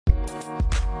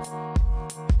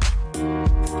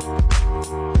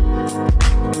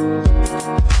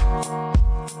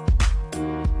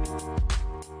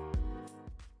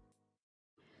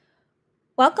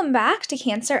Welcome back to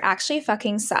Cancer Actually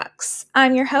Fucking Sucks.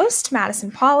 I'm your host,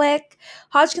 Madison Pollock,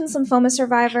 Hodgkin's lymphoma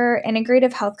survivor,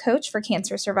 integrative health coach for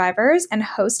cancer survivors, and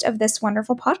host of this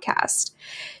wonderful podcast.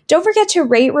 Don't forget to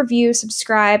rate, review,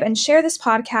 subscribe, and share this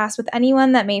podcast with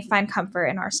anyone that may find comfort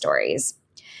in our stories.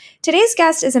 Today's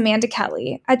guest is Amanda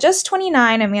Kelly. At just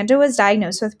 29, Amanda was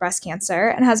diagnosed with breast cancer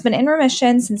and has been in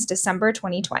remission since December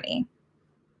 2020.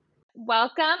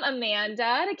 Welcome,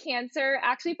 Amanda, to Cancer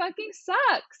Actually Fucking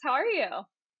Sucks. How are you?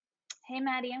 Hey,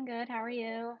 Maddie, I'm good. How are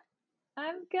you?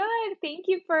 I'm good. Thank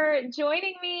you for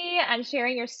joining me and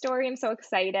sharing your story. I'm so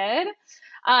excited.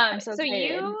 I'm so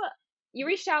excited. You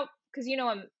reached out because you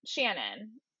know Shannon.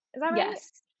 Is that right?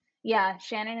 Yes. Yeah,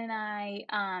 Shannon and I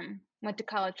went to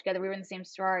college together. We were in the same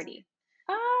sorority.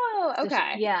 Oh,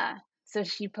 okay. So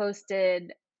she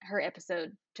posted her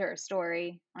episode to her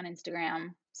story on Instagram.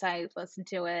 So I listened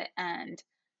to it, and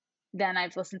then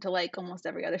I've listened to like almost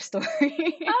every other story.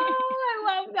 Oh, I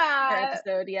love that. Her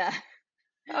episode, yeah.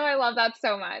 Oh, I love that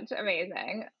so much.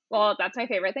 Amazing. Well, that's my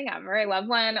favorite thing ever. I love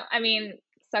when,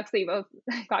 sucks that you both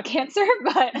got cancer,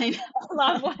 but I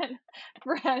love when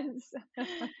friends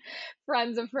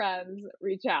of friends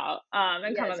reach out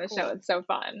and come on the show. It's so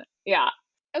fun. Yeah.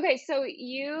 Okay, so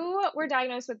you were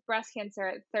diagnosed with breast cancer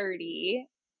at 30.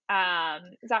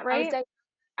 Is that right?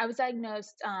 I was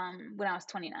diagnosed when I was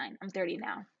 29. I'm 30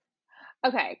 now.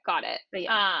 Okay, got it. But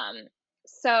yeah.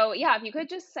 So yeah, if you could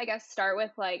just, I guess, start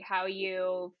with like how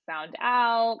you found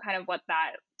out, kind of what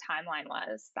that timeline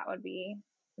was, that would be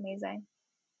amazing.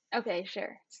 Okay,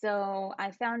 sure. So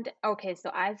I found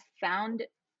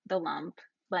the lump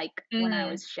like when I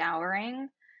was showering.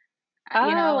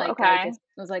 Oh, okay. I just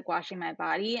was like washing my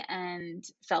body and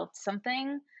felt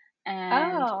something.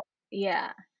 And yeah,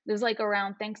 it was like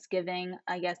around Thanksgiving,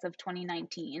 I guess, of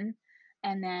 2019.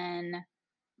 And then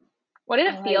what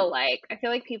did it feel like? I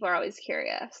feel like people are always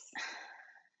curious.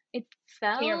 It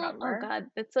felt, Can you remember? oh God,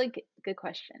 that's like a good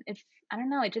question. I don't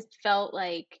know, it just felt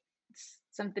like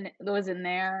something that was in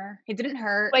there. It didn't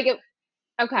hurt. Like it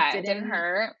didn't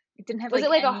hurt. It didn't have was it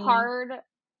like a hard,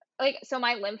 like, so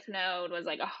my lymph node was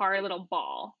like a hard little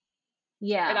ball.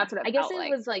 Yeah, like that's what I guess it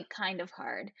was like kind of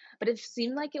hard, but it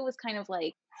seemed like it was kind of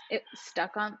like it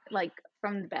stuck on like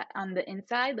from the back on the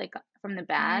inside, like from the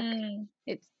back.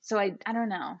 It's so I don't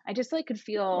know. I just like could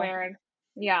feel weird.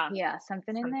 Yeah,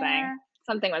 something in there.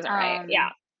 Something wasn't right.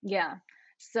 Yeah.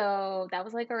 So that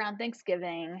was like around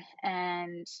Thanksgiving,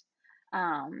 and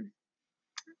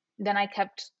then I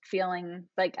kept feeling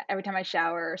like every time I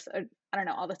shower, so I don't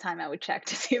know, all the time I would check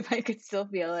to see if I could still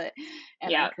feel it,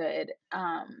 and I could.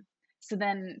 So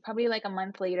then probably like a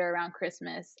month later around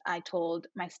Christmas, I told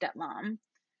my stepmom.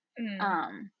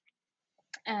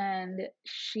 And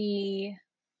she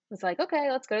was like, okay,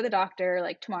 let's go to the doctor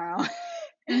like tomorrow.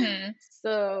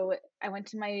 So I went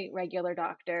to my regular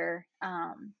doctor,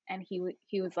 and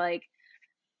he was like,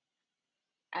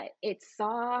 it's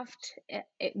soft,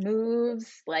 it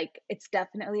moves, like it's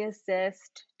definitely a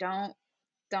cyst. Don't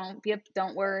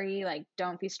worry, like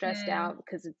don't be stressed out,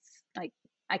 because it's like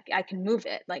I can move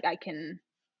it, like I can,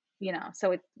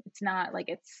 so it's not like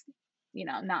it's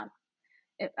not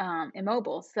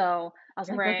immobile. So I was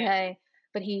like, okay.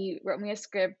 But he wrote me a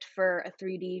script for a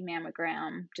 3D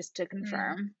mammogram just to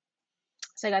confirm.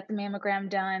 So I got the mammogram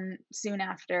done soon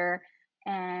after,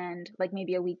 and like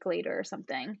maybe a week later or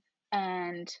something,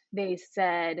 and they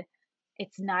said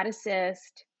it's not a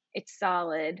cyst, it's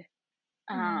solid.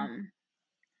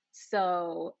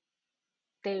 So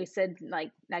they said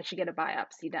like I should get a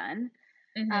biopsy done.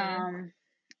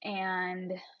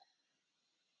 And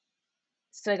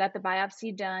so I got the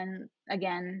biopsy done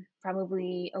again,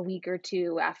 probably a week or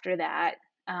two after that.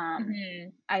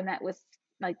 I met with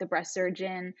like the breast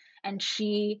surgeon, and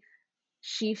she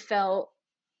felt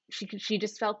she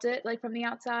just felt it like from the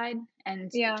outside,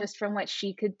 and just from what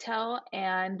she could tell,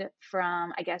 and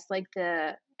from I guess like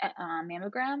the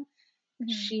mammogram,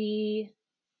 she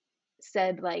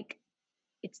said like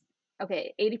it's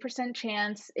okay, 80%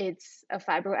 chance it's a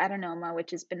fibroadenoma,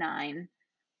 which is benign.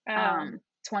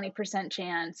 20%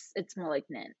 chance it's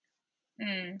malignant.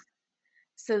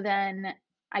 So then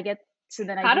I do a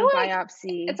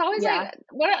biopsy. It's always like,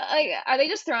 what, like, are they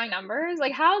just throwing numbers?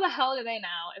 Like, how the hell do they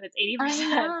know if it's 80%?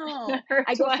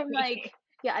 I know.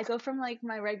 I go from like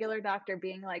my regular doctor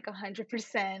being like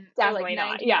 100% or like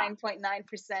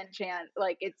 99.9% chance,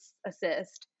 like it's a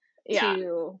cyst,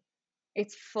 to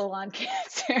it's full on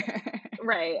cancer.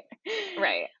 Right.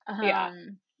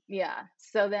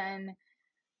 So then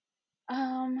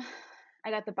I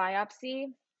got the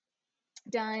biopsy,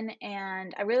 done,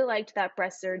 and I really liked that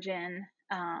breast surgeon,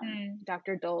 Mm.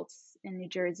 Dr. Doltz in New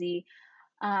Jersey.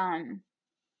 Um,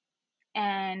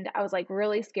 and I was like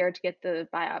really scared to get the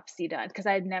biopsy done because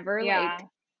I had never like Yeah.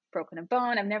 broken a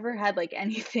bone. I've never had like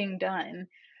anything done.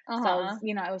 So I was, Uh-huh.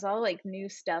 it was all like new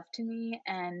stuff to me.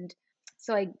 And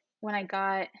so when I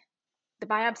got the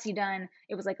biopsy done,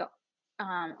 it was like a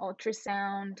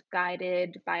ultrasound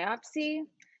guided biopsy. Okay.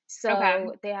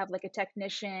 So they have like a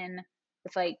technician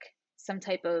with like some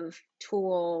type of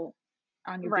tool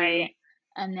on your boob, Right.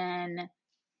 and then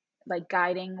like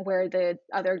guiding where the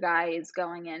other guy is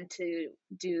going in to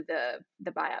do the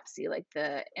biopsy, like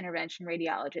the intervention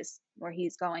radiologist where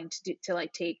he's going to do to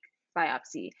like take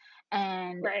biopsy.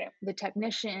 And Right. the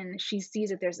technician, she sees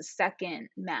that there's a second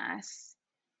mass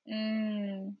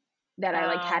Mm. that I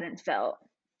like Oh. hadn't felt.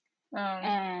 Um.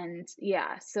 And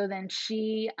yeah, so then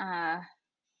she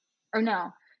or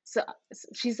no, so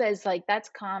she says like that's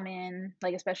common,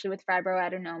 like especially with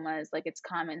fibroadenomas, like it's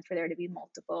common for there to be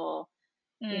multiple,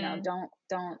 Mm.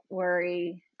 don't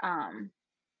worry.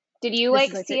 Did you This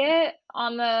is like like see it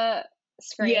on the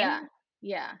yeah, screen?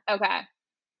 yeah. Okay.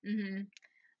 Mhm.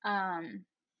 Um,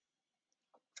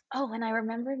 oh, and I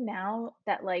remember now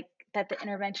that like that the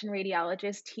intervention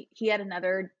radiologist, he had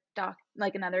another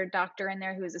doctor in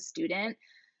there who was a student,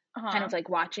 kind of Uh-huh. like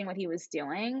watching what he was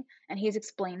doing, and he's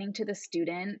explaining to the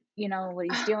student, what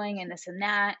he's doing and this and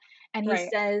that. And he Right.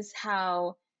 says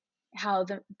how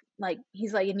the like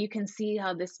he's like, and you can see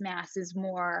how this mass is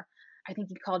more, I think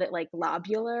he called it like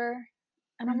lobular.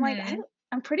 And I'm like, Mhm.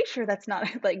 I'm pretty sure that's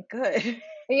not like good.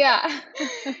 Yeah.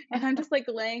 And I'm just like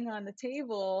laying on the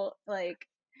table, like,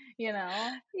 you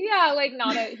know? Yeah, like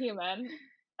not a human.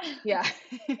 Yeah.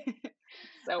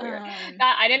 So weird. um,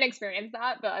 That I didn't experience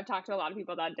that, but I've talked to a lot of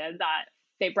people that did that.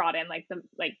 They brought in like the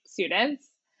like students.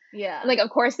 yeah. Like of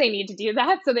course they need to do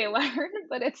that so they learn,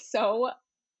 but it's so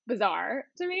bizarre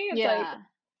to me. It's like, Yeah.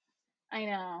 I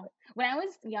know. When I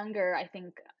was younger, I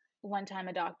think one time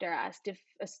a doctor asked if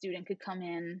a student could come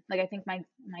in, like I think my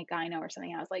gyno or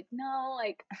something. I was like, no,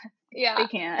 like yeah. they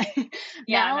can't.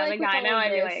 Yeah, Now, no, like the with guy all now of I'd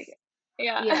be this, like,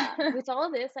 yeah. yeah, with all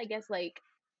of this, I guess like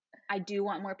I do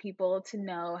want more people to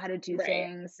know how to do Right.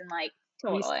 things, and like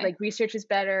Totally. like research is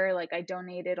better. Like I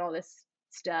donated all this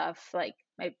stuff, like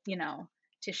my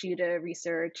tissue to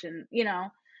research, and Yeah.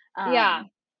 um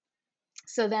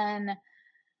so then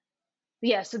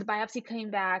yeah, so the biopsy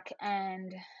came back,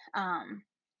 and um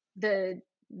the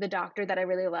the doctor that I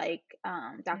really like,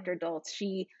 Mm. Dr. Doltz,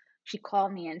 she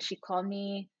called me, and she called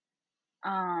me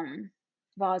um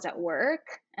while I was at work,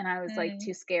 and I was like Mm.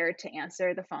 too scared to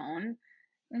answer the phone.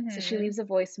 So she Mhm. leaves a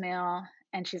voicemail,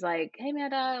 and she's like, "Hey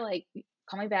Amanda, like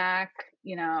call me back,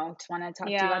 just want to talk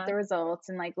to you about Yeah. the results."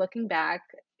 And like looking back,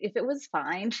 if it was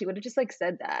fine, she would have just like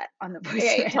said that on the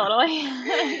Yeah, yeah, voicemail.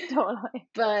 totally. Totally.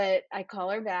 But I call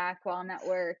her back while I'm at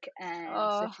work, and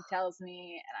so Oh, she tells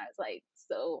me, and I was like,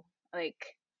 so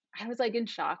like I was like in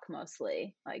shock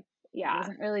mostly. Like I yeah.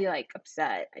 wasn't really like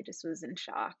upset. I just was in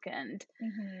shock. And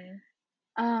Mhm.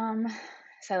 um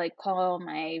so I like call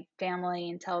my family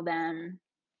and tell them.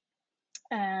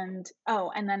 And oh,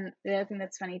 and then the other thing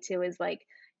that's funny too is like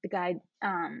the guy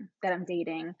that I'm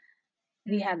dating,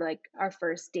 we Mm. had like our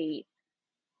first date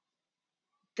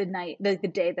the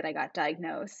day that I got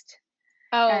diagnosed.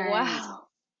 Oh, And wow.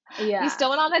 You yeah. still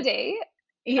went on the date?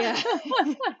 Yeah.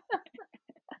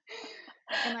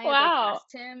 And I had like Wow.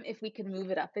 asked him if we could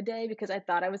move it up a day because I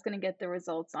thought I was going to get the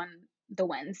results on the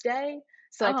Wednesday.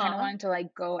 So I kind of Uh-huh. wanted to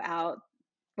like go out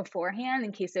beforehand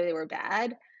in case they were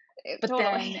bad. But then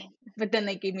Totally. but then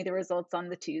they gave me the results on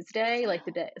the Tuesday, like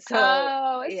the day. So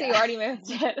Oh, so you yeah. already moved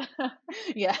it.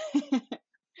 Yeah.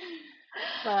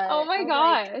 Oh But I my was like,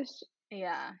 gosh.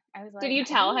 yeah, I was Did like, you I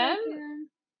tell really him? like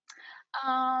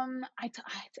him.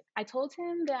 I told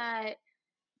him that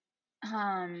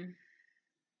um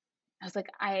I was like,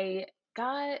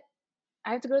 got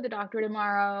I have to go to the doctor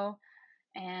tomorrow.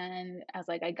 And I was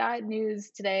like, I got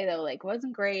news today that like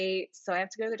wasn't great. So I have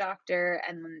to go to the doctor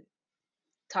and then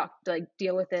like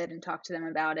deal with it and talk to them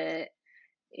about it.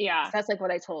 So Yeah. that's like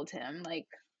what I told him, like,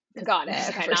 because Got this it.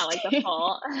 is our Okay, not first like the date.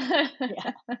 full.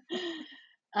 Yeah.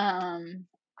 Um,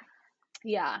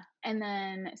 yeah. And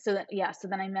then, so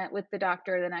then I met with the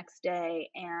doctor the next day,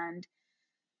 and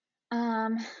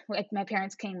um, like my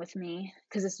parents came with me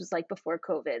because this was like before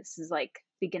COVID. This is like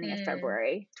beginning of Mm.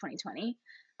 February 2020.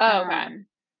 Oh, okay. Um,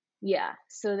 yeah.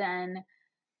 So then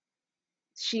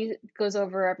she goes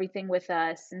over everything with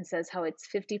us and says how it's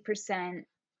 50%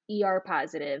 ER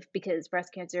positive because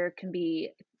breast cancer can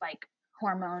be like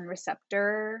hormone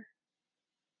receptor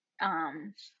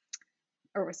um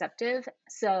or receptive.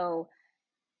 So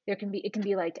it can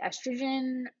be like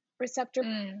estrogen receptor,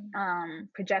 Mm.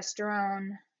 progesterone,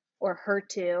 or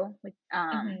HER2,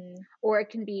 Mm-hmm. or it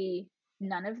can be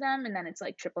none of them, and then it's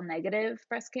like triple negative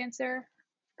breast cancer.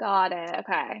 Got it.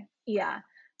 Okay. Yeah.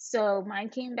 So mine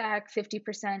came back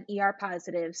 50% ER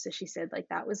positive. So she said like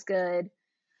that was good.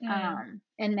 Mm.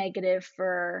 And negative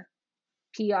for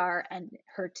PR and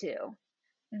HER2.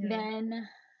 Mm-hmm. Then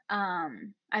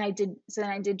and then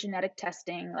I did genetic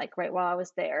testing like right while I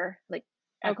was there, like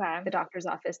at Okay. the doctor's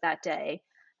office that day.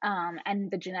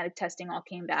 And the genetic testing all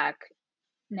came back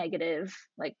negative.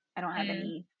 Like I don't have Mm.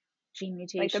 any gene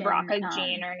Like the mutation. BRCA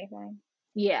gene or anything?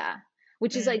 Yeah,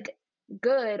 which is Mm. like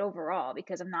good overall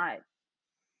because I'm not,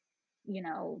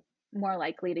 more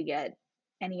likely to get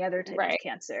any other type of Right.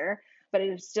 cancer. But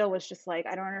it still was just like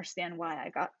I don't understand why I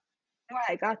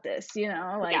got this,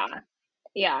 Yeah. like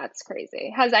Yeah, it's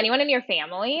crazy. Has anyone in your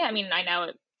family, I mean, I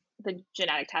know the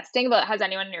genetic testing, but has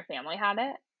anyone in your family had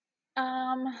it?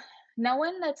 um no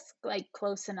one that's like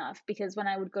close enough because when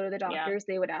I would go to the Yeah. doctors,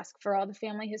 they would ask for all the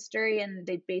family history and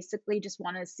they basically just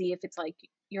want to see if it's like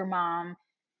your mom,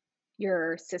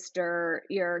 your sister,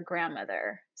 your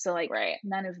grandmother. So like Right.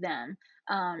 none of them.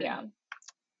 Um Yeah.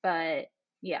 but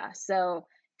yeah, so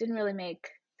didn't really make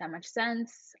that much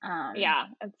sense. Yeah.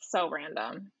 It's so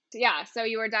random. Yeah. So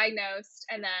you were diagnosed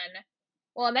and then,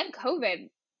 well, and then COVID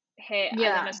hit, as I'm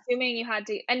Yeah. assuming you had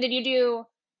to, and did you do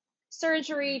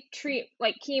surgery, treat,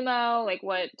 like chemo? Like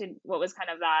what was kind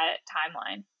of that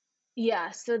timeline?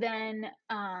 Yeah, so then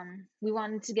we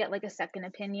wanted to get like a second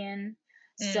opinion.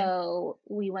 Mm. So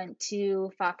we went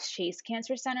to Fox Chase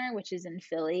Cancer Center, which is in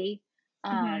Philly.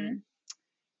 Mm-hmm. Um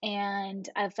and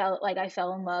I fell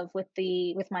in love with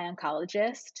the with my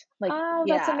oncologist. Like, Oh,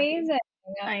 that's yeah, amazing.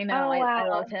 I know. Oh, I wow.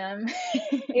 love him.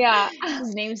 Yeah.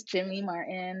 His name's Jimmy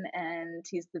Martin and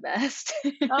he's the best.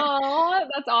 Oh,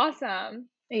 that's awesome.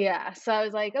 Yeah, so I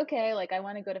was like, okay, like I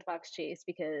want to go to Fox Chase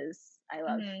because I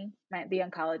love Mhm. the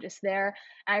oncologist there.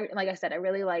 I like I said, I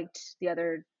really liked the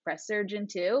other breast surgeon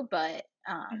too, but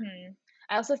Mhm.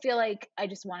 I also feel like I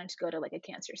just wanted to go to like a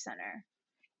cancer center,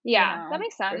 Yeah, that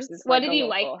makes sense. versus What like did a you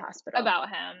like local hospital. about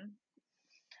him?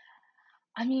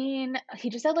 I mean, he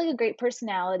just had like a great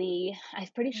personality. I'm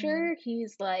pretty Mhm. sure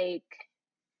he's like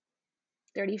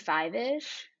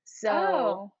 35-ish. So,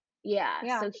 Oh, yeah,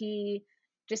 yeah, so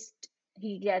just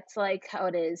he gets like how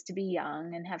it is to be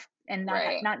young and have and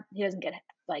right. not he doesn't get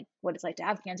like what it's like to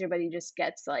have cancer, but he just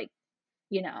gets like,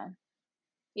 you know,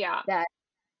 Yeah, that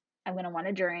I'm going to want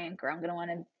to drink or I'm going to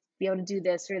want to be able to do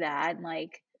this or that and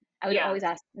like I would yeah. always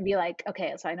ask and be like,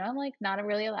 okay, so I know I'm like not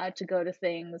really allowed to go to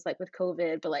things like with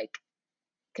COVID, but like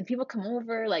can people come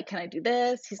over? Like, can I do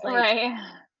this? Right.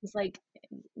 He's like,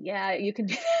 yeah, you can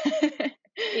do that.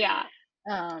 Yeah,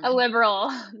 a um,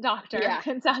 liberal doctor, yeah,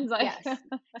 it sounds like. yes,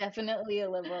 definitely a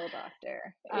liberal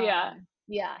doctor. Yeah,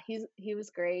 Yeah, he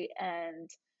was great and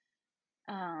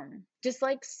just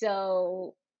like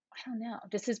so I don't know,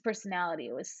 just his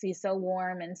personality was he's so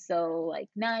warm and so like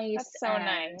nice that's so and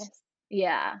nice.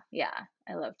 yeah, yeah,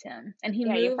 I loved him. And he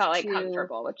Yeah, you moved felt, like, to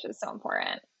comfortable, which is so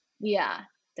important. yeah,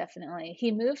 definitely.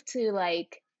 He moved to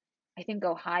like I think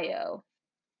Ohio.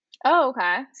 Oh,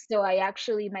 okay. So I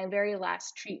actually my very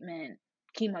last treatment,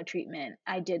 chemo treatment,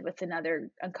 I did with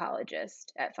another oncologist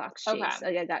at Fox Chase. Okay.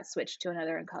 Like I got switched to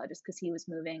another oncologist because he was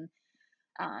moving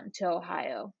to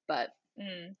Ohio. But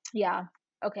Mm. yeah,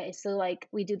 okay. So like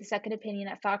we do the second opinion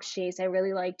at Fox Chase. I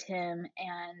really liked him,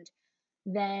 and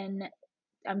then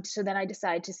so then I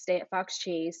decided to stay at Fox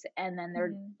Chase, and then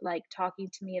they're Mhm. like talking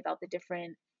to me about the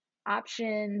different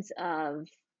options of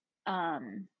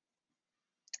um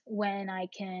when I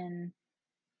can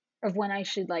of when I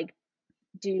should like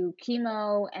do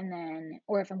chemo and then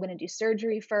or if I'm going to do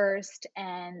surgery first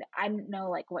and I didn't know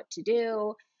like what to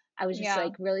do. I was just Yeah.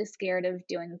 like really scared of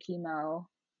doing chemo.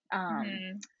 Um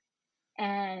Mhm.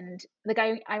 and like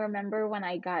I remember when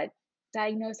I got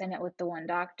diagnosed, I met with the one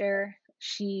doctor.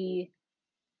 She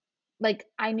like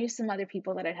I knew some other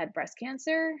people that had breast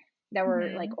cancer that were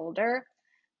like Mhm. older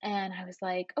and I was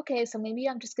like, okay, so maybe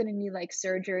I'm just going to need like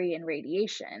surgery and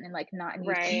radiation and like not need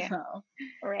Right, chemo.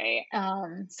 right.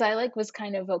 So I like was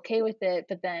kind of okay with it,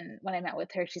 but then when I met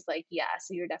with her, she's like, "Yeah,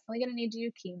 so you're definitely gonna need to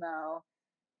do chemo.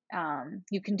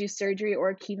 You can do surgery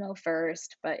or chemo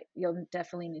first, but you'll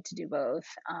definitely need to do both."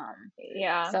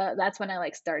 Yeah. So that's when I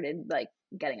like started like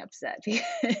getting upset. So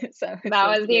I was so That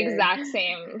was the scared. exact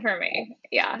same for me.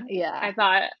 Yeah. Yeah.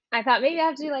 I thought maybe I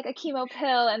have to do like a chemo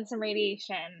pill and some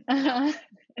radiation. No.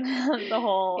 The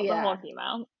whole Yeah.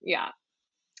 chemo. Yeah.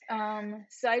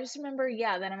 So I just remember,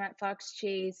 yeah, that I'm at Fox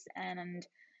Chase and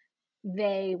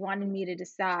they wanted me to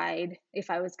decide if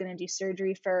I was going to do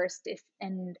surgery first if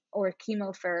and or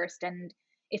chemo first and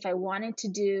if I wanted to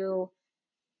do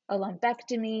a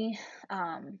lumpectomy.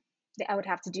 I would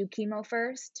have to do chemo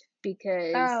first Oh,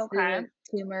 because okay.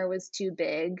 the tumor was too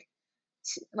big.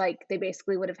 Like they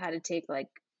basically would have had to take like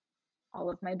all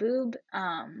of my boob.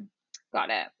 Got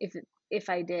it. If if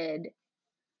I did,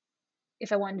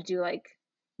 if I wanted to do like,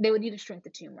 they would need to shrink the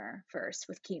tumor first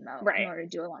with chemo in Right. order to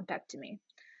do a lumpectomy.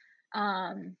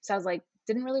 So I was like,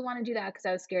 didn't really want to do that because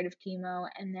I was scared of chemo.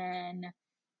 And then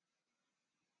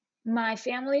my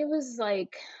family was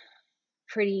like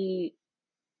pretty,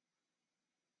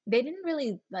 they didn't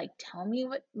really like tell me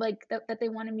what like that they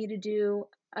wanted me to do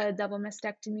a double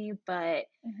mastectomy, but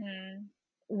Mhm.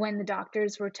 when the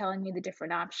doctors were telling me the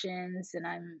different options and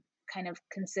I'm kind of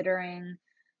considering,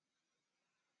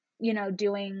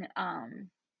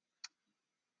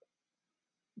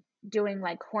 doing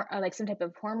like some type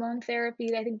of hormone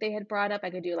therapy. I think they had brought up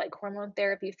I could do like hormone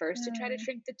therapy first to try to Mm.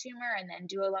 shrink the tumor and then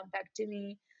do a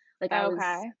lumpectomy. Like I was,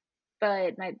 Okay.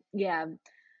 but my yeah,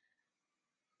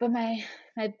 but my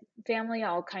family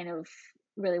all kind of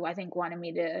really I think wanted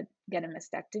me to get a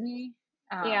mastectomy.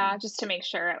 Yeah, just to make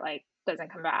sure it, like,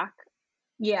 doesn't come back.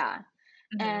 Yeah,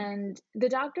 Mhm. and the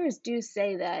doctors do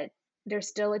say that there's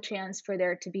still a chance for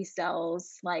there to be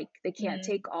cells. Like they can't Mm.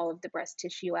 take all of the breast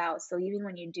tissue out. So even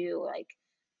when you do like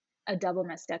a double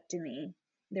mastectomy,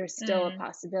 there's still a Mm.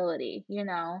 possibility.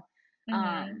 Mhm.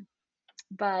 Um,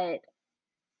 but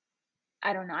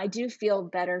I don't know. I do feel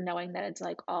better knowing that it's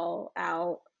like all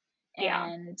out. Yeah.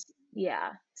 And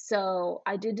yeah, so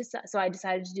I did decide. So I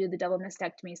decided to do the double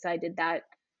mastectomy. So I did that.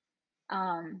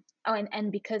 Oh,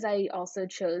 and because I also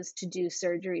chose to do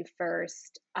surgery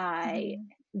first, Mhm.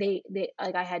 they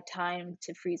like I had time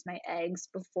to freeze my eggs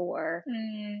before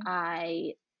Mm.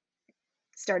 I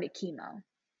started chemo.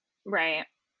 Right.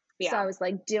 So I Yeah. was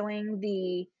like doing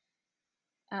the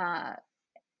uh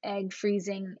egg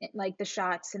freezing, like the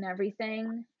shots and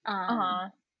everything, Uh-huh.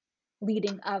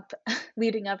 leading up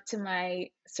leading up to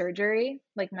my surgery,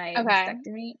 like my Okay.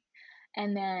 mastectomy.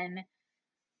 And then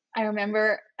I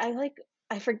remember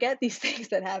I forget these things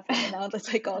that happened, and now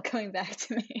it's like all coming back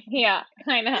to me. Yeah,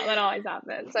 I know, that always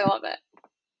happens. I love it.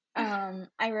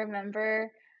 I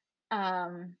remember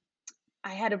um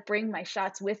I had to bring my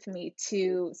shots with me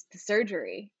to the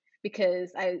surgery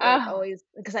because I like Oh, always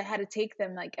because I had to take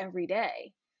them like every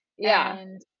day. yeah.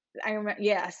 And I remember,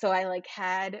 yeah, so I like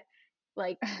had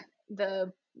like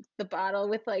the the bottle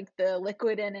with like the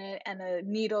liquid in it and a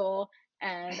needle,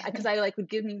 and because I like would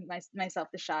give myself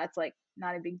the shots, like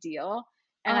not a big deal.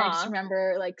 And I just Uh-huh.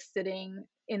 remember like sitting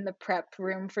in the prep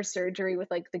room for surgery with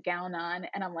like the gown on,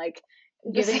 and I'm like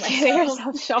Just, giving like, giving myself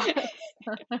yourself shots.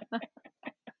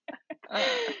 Uh,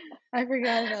 I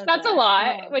forgot about that's a that.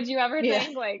 lot. Would you ever Yeah,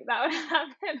 think, like, that would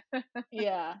happen?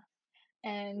 yeah.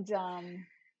 And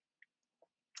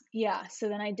yeah, so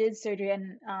then I did surgery,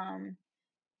 and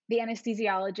the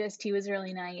anesthesiologist, he was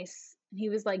really nice. He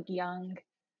was like young,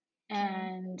 Mm.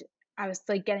 and I was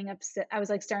like getting upset. I was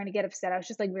like starting to get upset. I was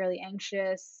just like really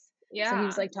anxious. So he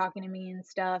was Yeah. like talking to me and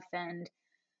stuff, and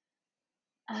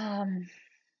um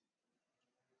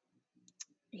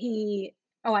he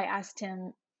oh, I asked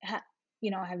him,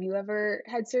 have you ever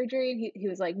had surgery? He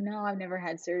was like, no, I've never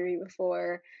had surgery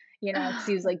before, because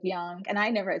he was like young, and I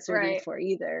never had surgery Right. before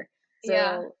either.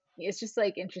 Yeah. So it's just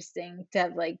like interesting to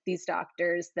have like these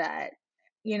doctors that,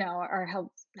 are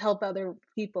help other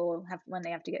people have when they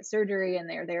have to get surgery, and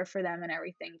they're there for them and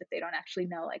everything, but they don't actually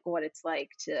know like what it's like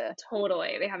to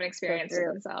Totally. They haven't go experienced it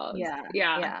through. themselves. Yeah,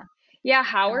 Yeah. yeah. Yeah,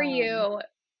 how are Um, you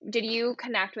did you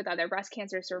connect with other breast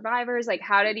cancer survivors? Like,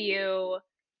 how did you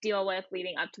deal with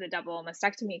leading up to the double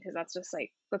mastectomy? Because that's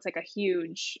like a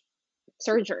huge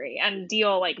surgery and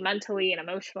deal, like, mentally and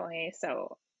emotionally,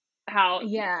 so how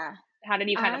yeah. how did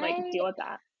you kind of, like, I deal with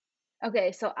that?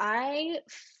 Okay, so I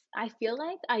feel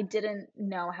like I didn't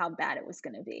know how bad it was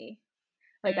gonna be.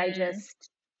 Like I Mm, just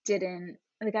didn't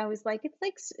like I was like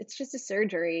it's just a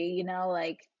surgery,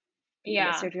 like people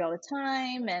get yeah, surgery all the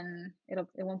time and it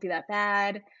won't be that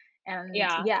bad. And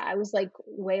yeah, yeah, I was like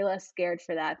way less scared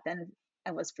for that than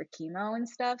I was for chemo and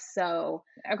stuff. So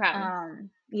okay,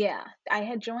 yeah, I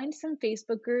had joined some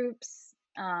Facebook groups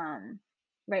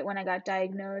right when I got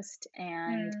diagnosed,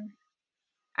 and mm.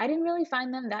 I didn't really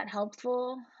find them that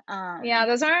helpful. Yeah,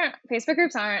 those aren't Facebook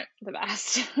groups aren't the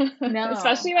best, No,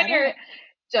 especially when I you're don't.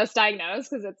 just diagnosed,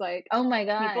 because it's like Oh my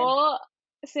god. people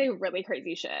say really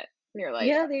crazy shit, and you're like,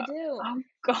 Yeah, they do. "Oh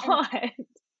And god."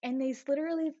 they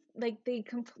literally like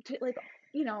like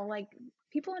like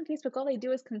people on Facebook, all they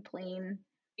do is complain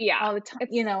Yeah, all the time,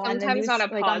 it's on the sometimes not news, a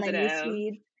like on my news positive.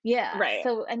 feed. Yeah. Right.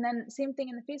 So and then same thing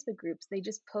in the Facebook groups. They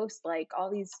just post like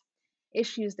all these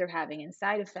issues they're having and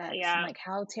side effects and Yeah, like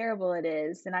how terrible it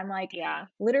is. And I'm like yeah.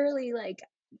 literally like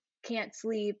can't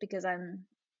sleep because I'm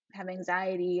have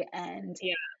anxiety and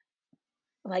Yeah.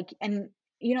 like, and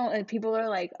you know, people are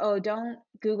like, oh, don't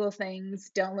Google things,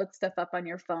 don't look stuff up on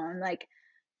your phone. Like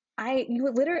you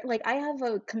would literally, like, I have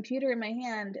a computer in my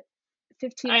hand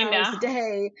 15 I hours a know.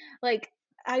 day. Like,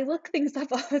 I look things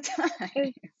up all the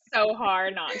time. It's so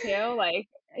hard not to, like,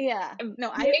 Yeah. No,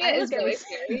 doing I it is look really everything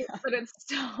scary, up. but it's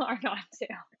so hard not to.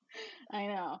 I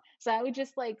know. So I would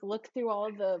just like look through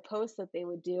all the posts that they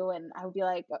would do, and I would be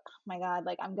like, oh my God,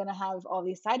 like I'm gonna have all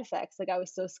these side effects. Like I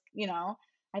was so,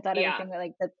 I thought Yeah, everything that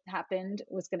like that happened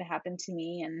was gonna happen to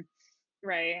me. And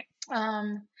right.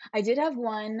 I did have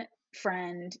one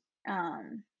friend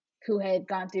um who had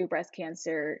gone through breast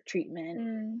cancer treatment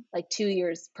Mm, like 2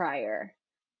 years prior.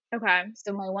 okay.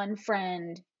 So my one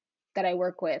friend that I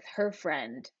work with, her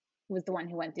friend was the one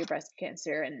who went through breast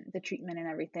cancer and the treatment and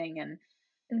everything. And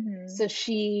Mhm. so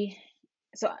she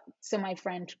so so my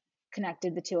friend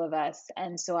connected the two of us,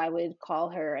 and so I would call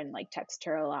her and like text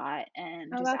her a lot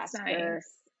and Oh, just that's ask her,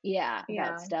 nice. yeah,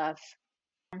 about Yeah. stuff.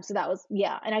 So that was,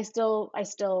 yeah, and I still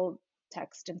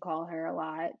text and call her a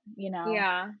lot,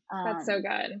 Yeah, that's so um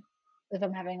good. if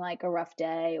I'm having like a rough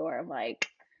day, or I'm like,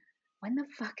 when the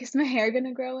fuck is my hair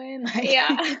gonna grow in? Like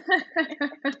Yeah.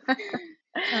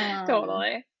 um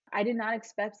Totally. I did not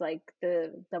expect like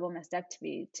the double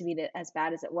mastectomy to be as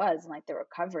bad as it was, and like the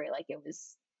recovery, like it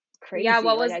was Yeah, crazy.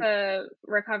 what Like was I the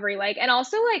recovery like? And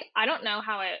also, like, I don't know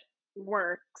how it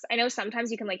works. I know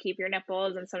sometimes you can, like, keep your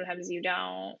nipples and sometimes you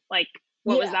don't. Like,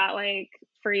 what was Yeah, that like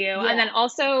for you? And then yeah.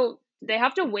 also, they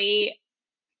have to wait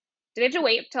do they have to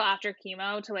wait till after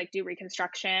chemo to, like, do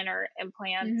reconstruction or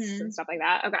implants and Mhm. stuff like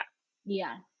that? Okay.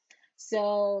 Yeah.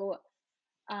 So,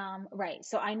 right.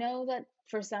 So I know that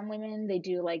for some women they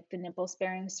do like the nipple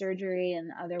sparing surgery,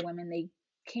 and other women they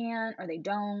can't or they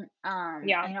don't.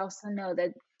 Yeah. I also know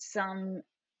that some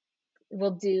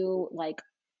will do like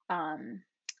um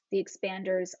the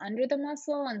expanders under the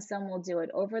muscle, and some will do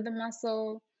it over the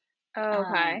muscle. Oh,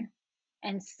 okay. Um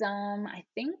and some, I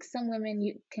think some women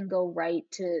you can go right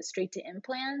to straight to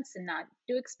implants and not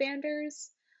do expanders.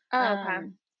 Oh, okay.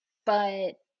 Um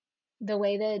but the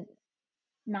way that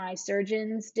my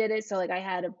surgeons did it, so like I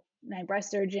had my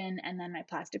breast surgeon and then my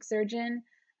plastic surgeon,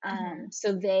 Mhm.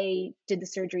 so they did the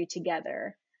surgery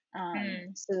together.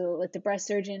 Mm. So like the breast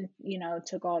surgeon,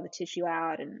 took all the tissue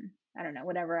out and I don't know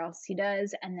whatever else he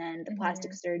does, and then the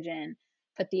plastic Mhm. surgeon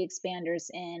put the expanders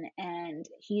in, and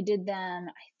he did them,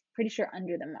 I'm pretty sure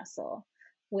under the muscle,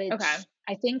 Okay. which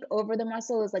I think over the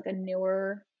muscle is like a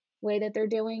newer way that they're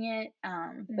doing it.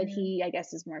 But Mhm. he, I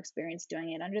guess, is more experienced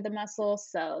doing it under the muscle.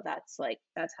 So that's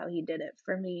how he did it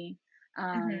for me.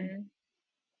 Um, Mhm.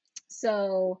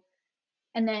 so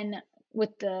and then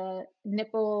with the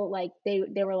nipple, like they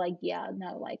were like, yeah,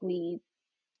 no, like we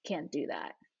can't do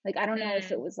that. Like I don't know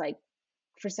if it Mm. was like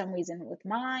for some reason with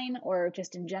mine or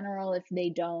just in general if they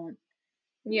don't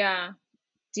Yeah.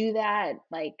 do that.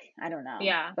 Like I don't know,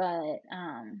 Yeah. but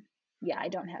yeah, I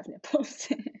don't have nipples.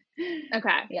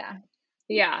 Okay. Yeah.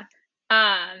 Yeah.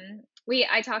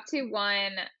 I talked to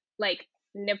one, like,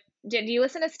 nip did you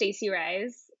listen to Stacey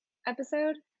Ray's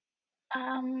episode?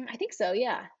 I think so.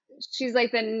 Yeah. She's,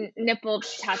 like, the nipple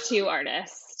tattoo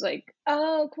artist, like,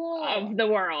 Oh, of cool. the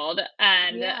world,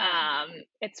 and, Yeah.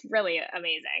 it's really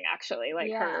amazing, actually,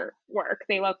 like, Yeah. her work.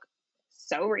 They look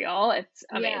so real, it's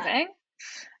Yeah. amazing.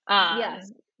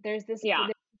 Yes. There's this Yeah.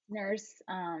 nurse,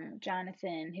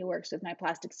 Jonathan, who works with my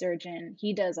plastic surgeon.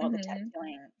 He does all the Mhm.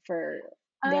 tattooing for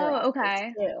their Oh, office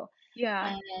okay. too.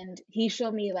 Yeah. And he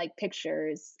showed me like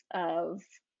pictures of,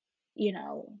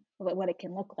 what it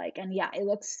can look like. And yeah, it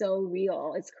looks so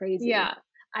real. It's crazy. Yeah.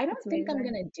 I It's don't think I'm amazing.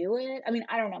 gonna do it. I mean,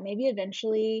 I don't know. Maybe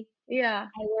eventually Yeah.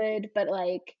 I would, but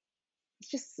like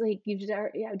it's just like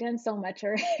I've done so much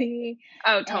already.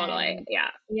 Oh, totally. And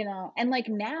Yeah. and like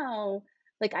now,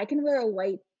 like I can wear a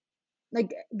white,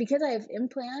 like because I have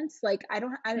implants, like I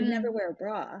would never Mm. wear a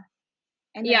bra.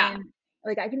 And Yeah. then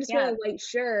like I can just wear Yeah. a white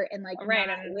shirt and like not Right,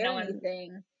 and wear no one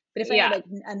anything. But if I had yeah. like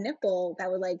a nipple,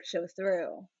 that would like show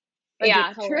through. Like the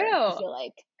Yeah, color, I true. feel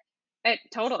like. It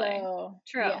totally. So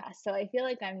True. yeah, so I feel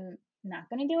like I'm not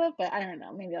gonna do it, but I don't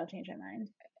know, maybe I'll change my mind.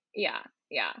 Yeah,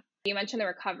 yeah. You mentioned the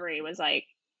recovery was, like,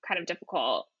 kind of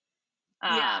difficult.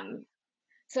 Yeah. Um,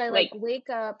 So I like like, wake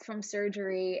up from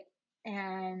surgery,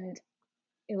 and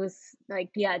it was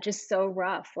like, yeah, just so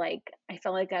rough. Like I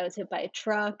felt like I was hit by a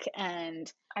truck,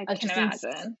 and I I was can just in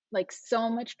imagine. like so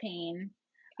much pain.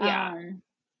 Yeah.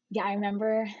 Yeah, I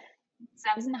remember, so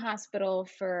I was in the hospital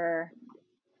for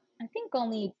I think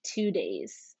only 2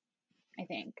 days. I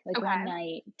think like one Okay.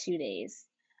 night, 2 days.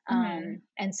 Mhm.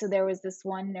 And so there was this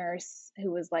one nurse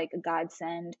who was like a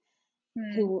godsend,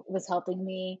 Mm. who was helping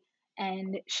me.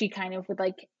 and she kind of would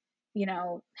like, you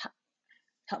know,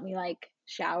 help me like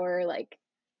shower, like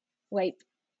wipe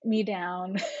me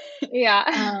down. Yeah.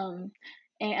 um,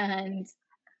 and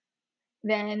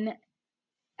then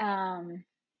um,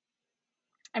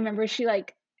 I remember she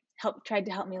like tried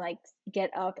to help me like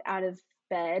get up out of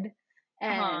bed,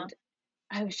 Uh-huh. and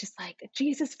I was just like,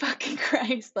 Jesus fucking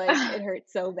Christ, like it hurt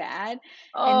so bad.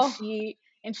 And Oh.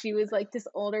 she was like this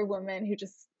older woman who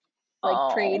just like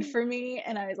prayed Oh. for me,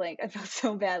 and I was like, I felt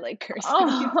so bad like cursing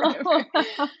in front of Oh.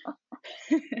 her.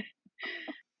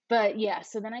 But yeah,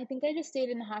 so then I think I just stayed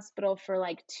in the hospital for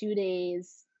like 2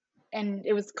 days, and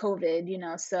it was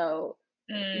COVID, so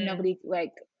Mm, nobody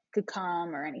like could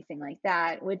come or anything like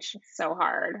that, which it's so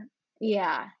hard.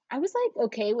 yeah, I was like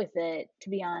okay with it, to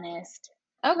be honest.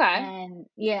 Okay. And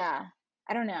yeah,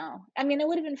 I don't know. I mean, it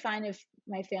would have been fine if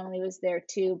my family was there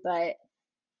too, but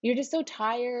you're just so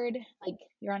tired. Like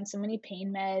you're on so many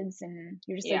pain meds and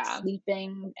you're just like Yeah.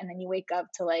 sleeping, and then you wake up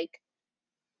to like,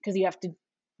 because you have to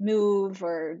move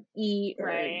or eat or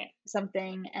Right.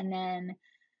 something. And then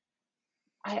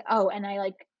I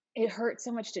like, it hurt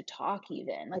so much to talk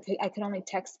even. Like I could only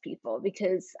text people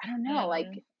because I don't know, like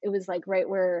Mm. it was like right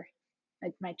where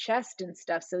like my chest and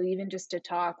stuff. So even just to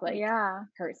talk like Yeah.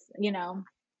 hurts.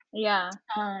 Yeah.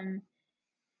 Um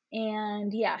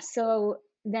and yeah, so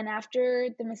then after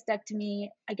the mastectomy,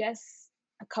 I guess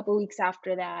a couple weeks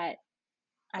after that,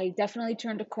 I definitely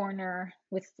turned a corner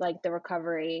with like the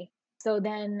recovery. So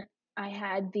then I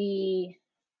had the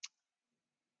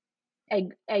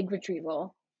egg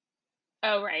retrieval.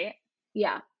 Oh, right.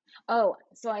 Yeah. Oh,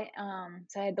 so I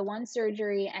had the one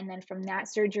surgery, and then from that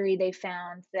surgery they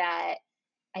found that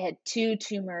I had two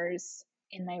tumors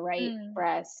in my right Mm.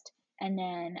 breast, and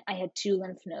then I had two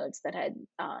lymph nodes that had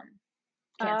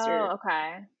cancer. Oh,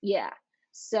 okay. Yeah.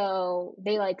 So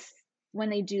they like when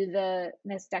they do the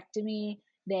mastectomy,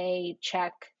 they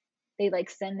check, they like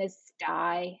send this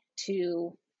dye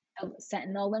to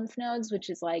sentinel lymph nodes, which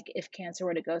is like if cancer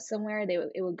were to go somewhere,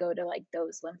 it would go to like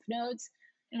those lymph nodes.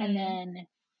 And Mm. then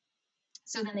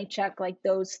so then they check like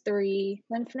those three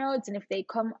lymph nodes, and if they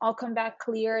come back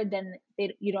clear, then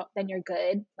they you don't then you're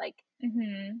good. Like,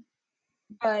 Mhm.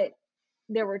 but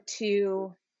there were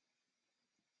two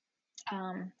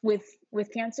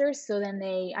with cancer. So then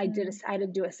Mm. I had to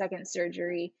do a second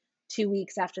surgery 2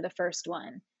 weeks after the first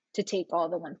one to take all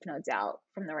the lymph nodes out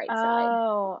from the right side.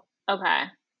 Oh, okay.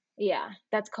 Yeah,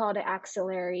 that's called an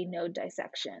axillary node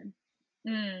dissection.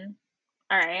 Mm.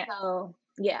 Alright. So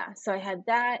yeah, so I had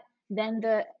that, then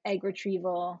the egg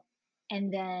retrieval,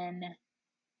 and then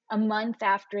a month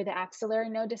after the axillary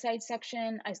node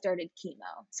dissection, I started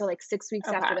chemo. So like 6 weeks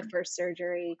after the Okay. first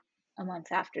surgery, a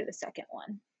month after the second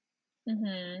one.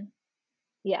 Mhm.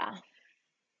 Yeah,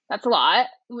 That's a lot.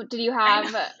 Did you I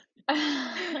know.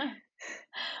 have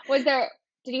was there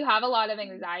did you have a lot of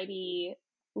anxiety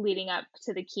leading up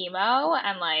to the chemo,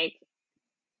 and, like,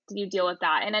 did you deal with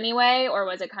that in any way, or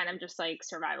was it kind of just, like,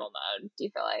 survival mode, do you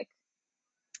feel like?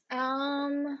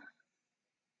 Um,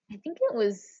 I think it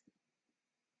was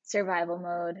survival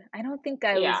mode. I don't think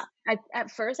I Yeah. was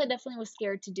at first I definitely was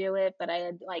scared to do it, but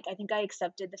I think I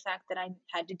accepted the fact that I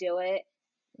had to do it.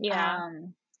 Yeah.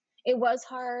 Um, it was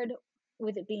hard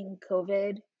with it being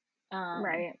COVID, um,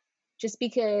 Right. just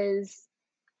because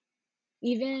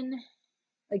even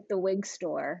like the wig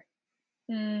store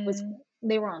was Mm.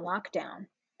 they were on lockdown,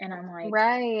 and I'm like,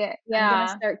 Right. I'm gonna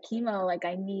Yeah. start chemo, like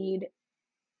I need,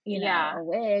 Yeah. a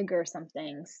wig or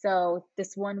something. So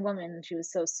this one woman, she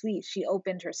was so sweet. She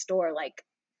opened her store like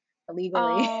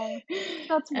illegally. Oh,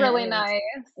 that's really And nice.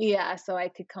 yeah, so I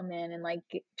could come in and like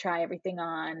try everything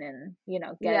on, and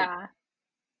Yeah.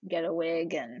 get a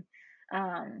wig, and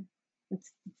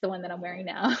it's the one that I'm wearing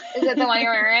now. Is it the one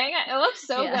you're wearing? It looks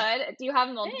so Yeah. good. Do you have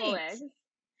multiple Thanks. wigs?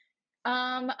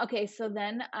 Okay, so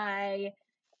then I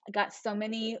got so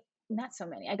many, not so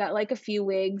many. I got like a few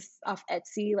wigs off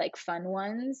Etsy, like fun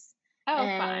ones. Oh,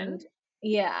 And fun.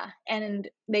 yeah, and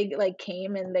they like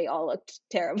came and they all looked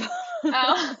terrible.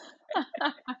 Oh.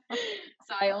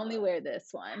 So I only wear this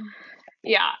one.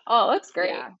 Yeah. Oh, looks great.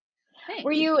 Yeah. Thanks.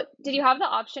 Did you have the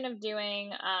option of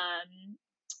doing,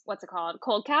 what's it called?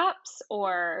 Cold caps,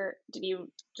 or did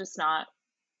you just not?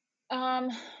 Um,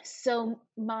 so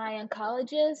my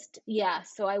oncologist, yeah,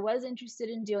 so I was interested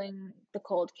in doing the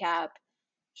cold cap.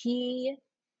 He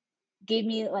gave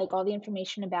me like all the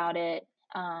information about it.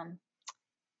 Um,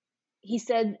 he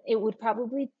said it would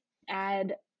probably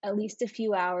add at least a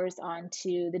few hours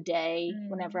onto the day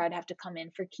whenever Mm. I'd have to come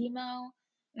in for chemo.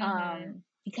 Mhm.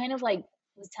 He kind of like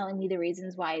was telling me the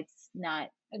reasons why it's not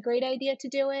a great idea to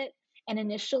do it. And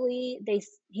initially,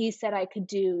 he said I could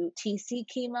do TC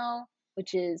chemo,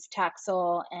 which is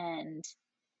Taxol, and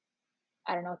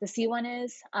I don't know what the C one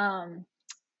is,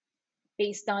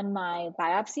 based on my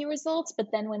biopsy results.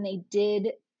 But then when they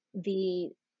did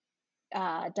the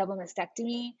double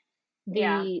mastectomy,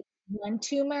 Yeah. the one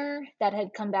tumor that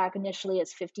had come back initially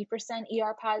as 50%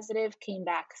 ER positive came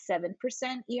back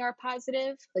 7% ER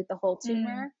positive, like the whole Mm.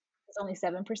 tumor was only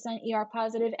 7% ER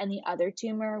positive, and the other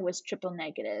tumor was triple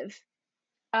negative.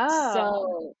 Oh.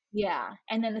 So, yeah.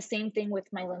 And then the same thing with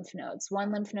my lymph nodes.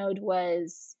 One lymph node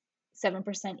was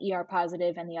 7% ER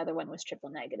positive, and the other one was triple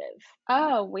negative.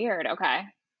 Oh, weird. Okay.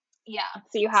 Yeah.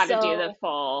 So you had to do the So,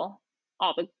 full,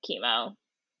 all the chemo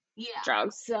yeah.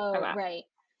 drugs. So, Okay. right.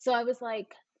 So I was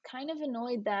like kind of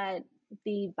annoyed that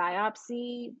the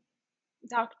biopsy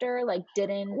doctor like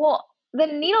didn't. Well, the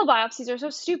needle biopsies are so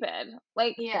stupid.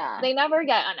 Like, Yeah. they never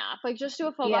get enough. Like, just do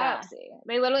a full Yeah. biopsy.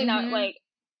 They literally not, Mhm. like,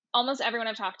 almost everyone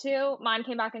I've talked to, mine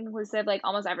came back inconclusive. Like,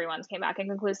 almost everyone's came back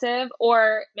inconclusive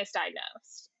or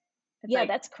misdiagnosed. It's Yeah, like,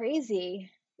 that's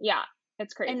crazy. yeah,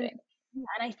 it's And crazy. yeah,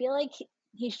 and I feel like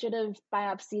he should have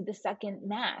biopsied the second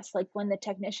mass. Like when the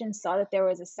technician saw that there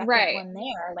was a second Right. one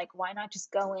there, like why not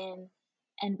just go in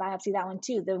and biopsy that one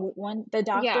too? The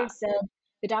Yeah. doctor said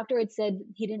the doctor had said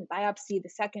he didn't biopsy the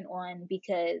second one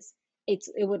because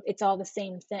it's all the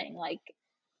same thing. Like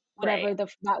Right. whatever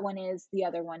that one is, the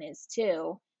other one is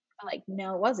too. But like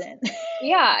no, it wasn't.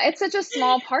 Yeah, it's such a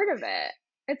small part of it.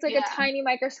 It's like a Yeah, tiny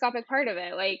microscopic part of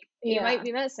it. Like, you might yeah,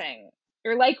 be missing.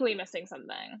 You're likely missing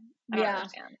something. I don't yeah.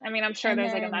 understand. I mean, I'm sure And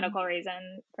there's like a then medical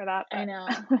reason for that, I but know.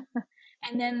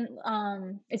 And then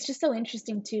it's just so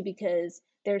interesting too because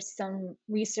there's some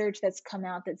research that's come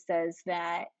out that says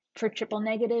that for triple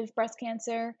negative breast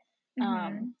cancer,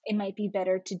 mhm. it might be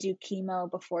better to do chemo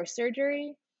before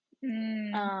surgery,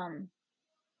 Mm, um,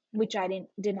 which I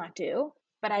did not do.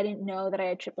 But I didn't know that I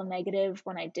had triple negative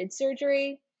when I did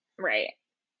surgery. right.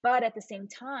 But at the same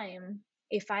time,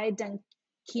 if I had done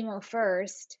chemo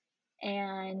first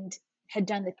and had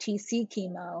done the TC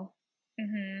chemo,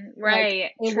 Mhm. like,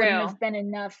 Right. it wouldn't True. have been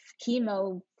enough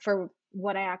chemo for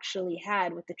what I actually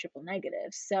had with the triple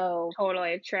negative, so,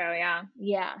 Totally true. Yeah.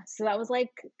 yeah, so that was, like,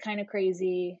 kinda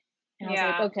crazy, and I was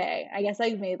like, Yeah. "Okay, I guess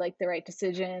I made, like, the right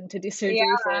decision to do Yeah,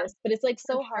 surgery first," but it's, like,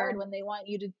 for so hard sure. when they want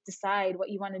you to decide what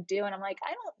you wanna do, and I'm like,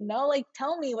 "I don't know, like,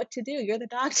 tell me what to do, you're the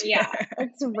doctor." Yeah.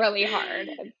 It's really hard.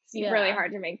 It's really Yeah.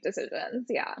 hard to make decisions.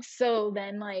 Yeah. So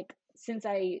then, like,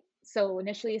 so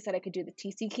initially he said I could do the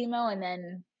TC chemo, and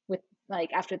then with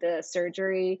like after the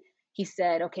surgery, he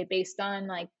said, okay, based on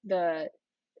like the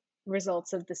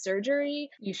results of the surgery,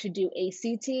 you should do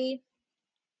ACT,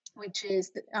 which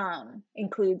is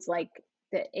includes like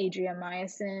the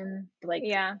adriamycin, like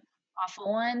Yeah.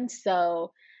 awful one.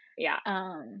 So Yeah.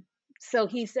 um, so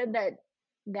he said that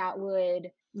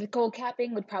the cold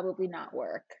capping would probably not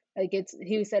work. Like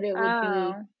he said it would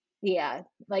be, Oh. yeah,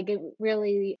 like it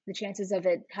really, the chances of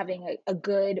it having a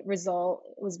good result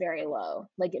was very low.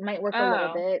 Like it might work a little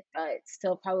Oh. bit, but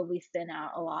still probably thin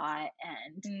out a lot.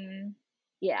 And Mm,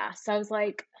 yeah, so I was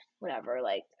like, whatever,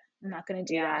 like I'm not gonna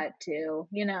do yeah. that too,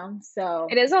 So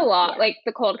It is a lot. yeah, Like,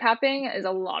 the cold capping is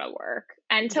a lot of work.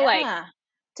 And to, like, yeah,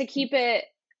 to keep it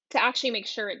to actually make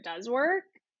sure it does work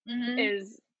hmm,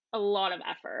 is a lot of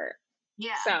effort.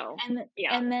 yeah. So,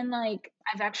 yeah. And then like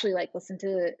I've actually like listened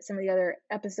to some of the other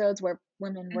episodes where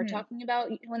women were Mhm. talking about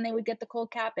when they would get the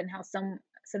cold cap and how some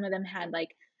of them had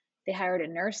like they hired a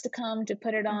nurse to come to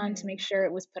put it on to make Mhm. sure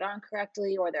it was put on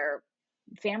correctly, or their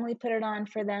family put it on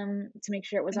for them to make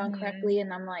sure it was on Mhm. correctly.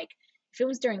 And I'm like, if it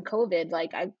was during COVID,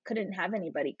 like I couldn't have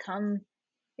anybody come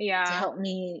to Yeah. help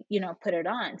me, put it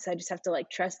on. So I just have to like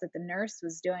trust that the nurse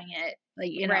was doing it,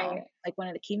 like, Right. like one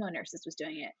of the chemo nurses was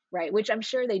doing it, right? Which I'm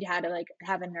sure they'd had to like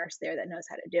have a nurse there that knows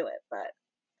how to do it. But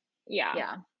Yeah.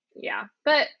 yeah. Yeah.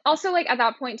 But also, like, at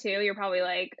that point too, you're probably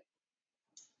like,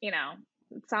 you know,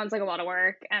 "It sounds like a lot of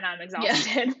work and I'm Yeah.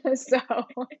 exhausted, so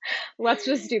let's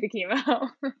just do the chemo."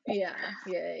 Yeah.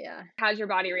 Yeah. Yeah. How'd your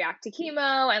body react to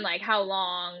chemo, and, like, how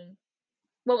long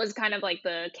what was kind of like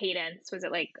the cadence? Was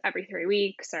it, like, every 3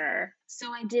 weeks or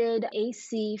So I did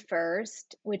AC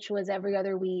first, which was every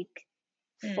other week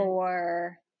Mm,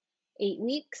 for 8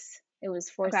 weeks. It was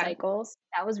four okay. cycles.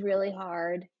 That was really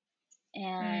hard.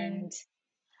 Mm, And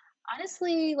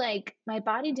honestly, like my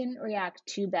body didn't react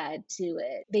too bad to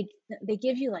it. They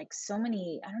give you like so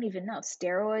many, I don't even know,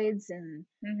 steroids and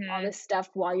all mhm. this stuff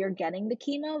while you're getting the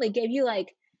chemo. They gave you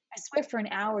like, I swear for an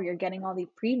hour you're getting all the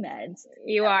pre-meds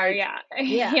You that are, like, yeah.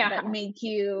 yeah, Yeah. that make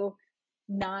you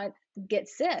not get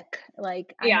sick.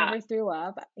 Like I Yeah. never threw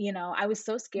up. I was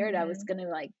so scared I was Mhm. gonna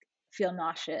like feel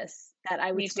nauseous that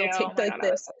I would Me too. still Oh take my like god, I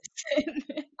the was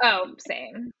medicine. oh,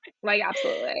 same. Like,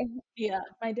 absolutely. Yeah,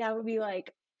 my dad would be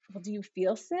like, well, do you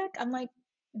feel sick? I'm like,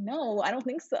 no, I don't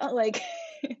think so. Like,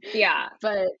 Yeah.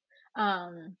 but,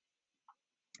 um,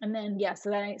 and then, yeah,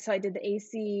 so I did the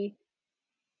AC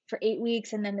for 8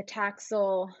 weeks, and then the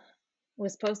Taxol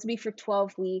was supposed to be for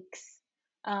 12 weeks.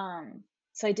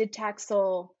 So I did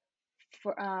Taxol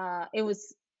for, it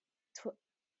was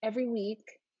every week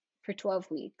for 12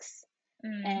 weeks.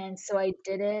 Mm. And so I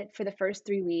did it for the first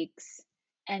 3 weeks.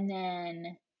 And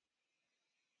then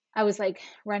I was like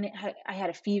I had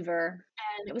a fever,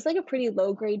 and it was like a pretty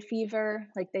low grade fever.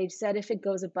 Like they said, if it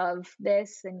goes above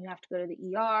this, then you have to go to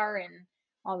the ER and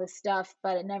all this stuff,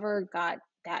 but it never got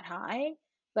that high.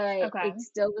 But Okay. it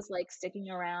still was like sticking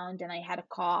around, and I had a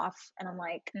cough, and I'm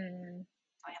like, Mm.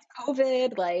 I have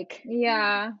COVID. Like,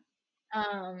 Yeah.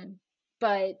 um,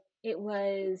 but it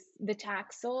was the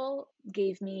Taxol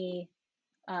gave me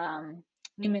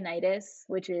pneumonitis,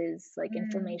 which is like Mm.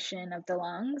 inflammation of the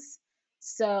lungs.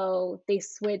 So they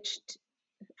switched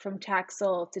from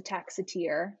Taxol to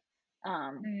Taxotere,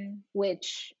 Mm.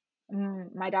 which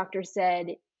my doctor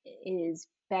said is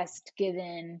best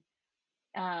given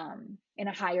in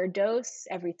a higher dose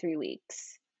every 3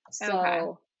 weeks. Okay.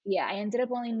 So yeah, I ended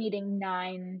up only needing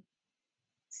 9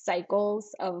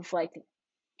 cycles of like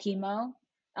chemo,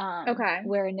 Okay.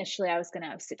 where initially I was gonna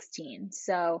have 16.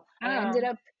 So Oh, I ended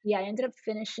up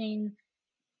finishing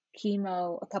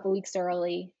chemo a couple weeks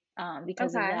early,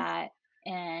 because of okay. that.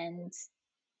 And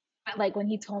but like when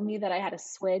he told me that I had to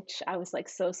switch, I was like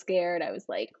so scared. I was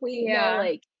like, wait, no, Yeah.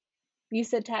 like you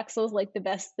said Taxol's like the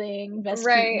best thing, best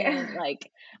treatment. Right.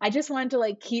 Like I just wanted to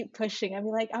like keep pushing. I'd be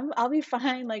like, I'll be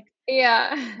fine. Like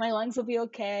Yeah. my lungs will be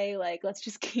okay. Like let's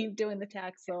just keep doing the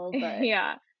Taxol. But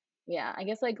Yeah. yeah, I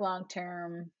guess like long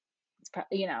term,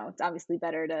 it's obviously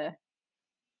better to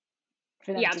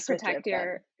for them Yeah, to to switch it.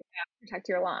 But protect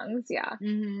your lungs, yeah.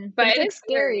 but But it's it like is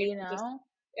scary, scary to just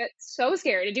it's so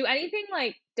scary to do anything,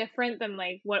 like, different than,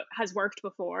 like, what has worked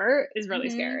before is really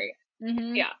Mhm. scary.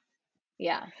 Mhm. Yeah.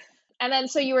 Yeah. And then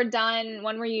so you were done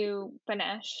when were you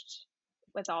finished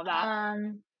with all that?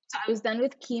 So I was done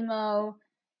with chemo,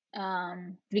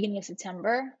 the beginning of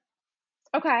September.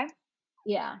 Okay.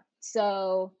 Yeah.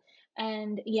 So,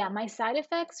 and yeah, my side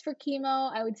effects for chemo,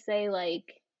 I would say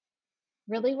like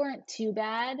really weren't too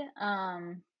bad.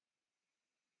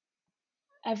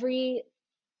 Every,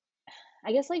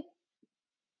 I guess like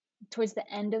towards the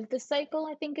end of the cycle,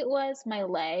 I think it was, my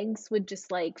legs would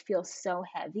just like feel so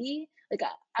heavy. Like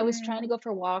I was trying to Mm. go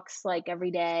for walks like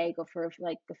every day, go for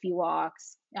like a few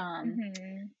walks.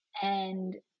 Mhm.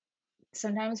 And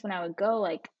sometimes when I would go,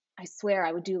 like I swear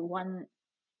I would do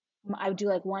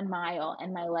like 1 mile,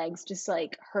 and my legs just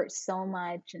like hurt so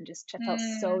much, and just I felt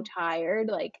so Mm. tired,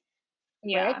 like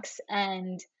Yeah. bricks.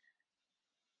 And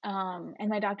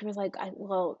my doctor was like, I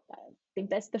think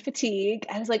that's the fatigue.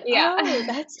 I was like, Yeah. oh,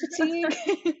 that's fatigue.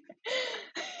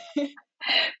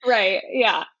 Right,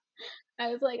 yeah. I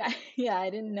was like, yeah,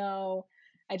 I didn't know.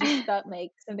 I just thought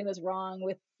like something was wrong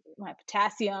with my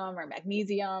potassium or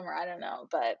magnesium, or I don't know.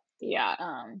 But Yeah.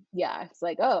 yeah, it's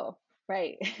like, oh,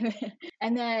 right.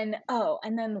 And then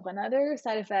one other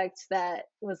side effect that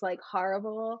was like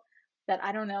horrible, that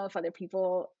I don't know if other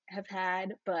people have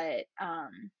had, but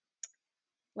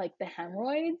like the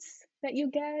hemorrhoids that you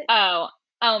get. Oh.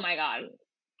 Oh my god.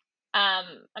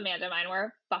 Amanda, mine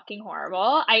were fucking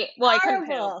horrible. I couldn't poop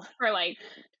Horrible. for, like,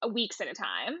 weeks at a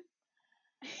time,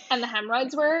 and the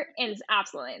hemorrhoids were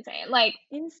absolutely insane, like,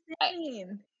 uh,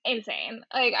 Insane. insane.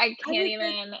 Like, I I can't was like,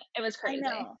 even it was I crazy.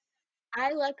 know.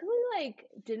 I luckily like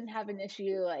didn't have an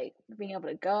issue like being able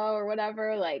to go or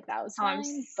whatever. Like that was Oh,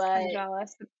 fine. But I'm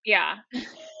jealous. Yeah.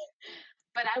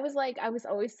 but I was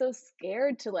always so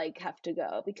scared to like have to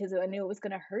go because I knew it was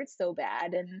gonna hurt so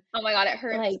bad. And Oh my god, it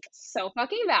hurts like so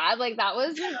fucking bad, like, that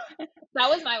was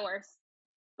my worst,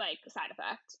 like, side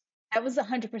effect. that was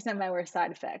 100% my worst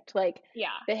side effect. Like Yeah.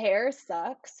 the hair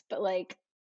sucks, but like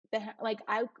like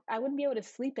I wouldn't be able to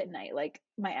sleep at night. Like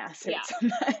my ass Yeah. hurts so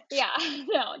much. Yeah.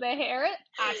 No, the hair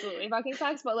absolutely fucking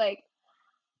sucks, but, like,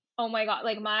 oh my god,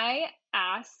 like, my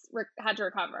ass had to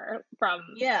recover from,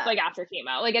 Yeah. like, after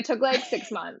chemo, like, it took, like,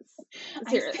 6 months,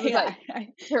 I It was, say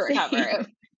like, to recover. same.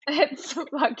 It's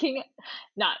fucking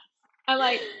nuts. I'm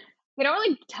like, they don't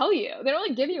really tell you. They don't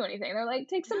really give you anything. They're like,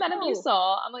 "Take some No.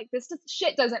 Metamucil." I'm like, "This just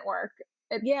shit doesn't work."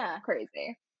 It's Yeah.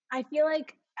 crazy. I feel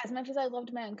like as much as I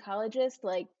loved my oncologist,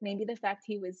 like maybe the fact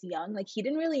he was young, like he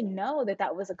didn't really know that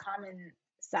that was a common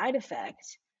side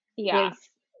effect Yeah.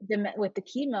 with with the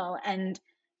chemo. And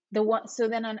so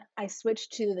then I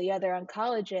switched to the other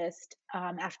oncologist,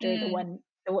 after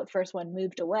Mm. first one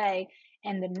moved away.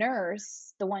 And the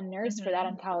one nurse for that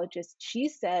Mhm. oncologist, she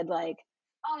said like,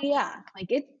 oh yeah,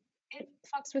 like it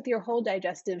fucks with your whole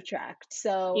digestive tract.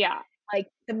 So Yeah. like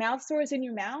the mouth sores in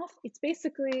your mouth, it's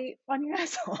basically on your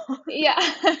asshole. Yeah.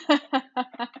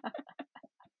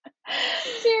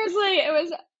 Seriously, it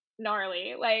was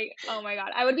gnarly. Like, oh my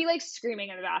God. I would be like screaming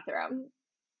in the bathroom.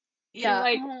 Yeah.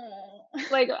 Like,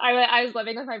 Oh. I was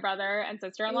living with my brother and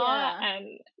sister-in-law Yeah.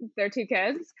 and their 2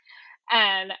 kids,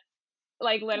 and,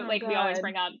 like, Oh we always God.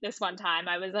 bring up this one time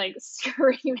I was, like,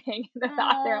 screaming in the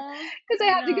bathroom Oh, because I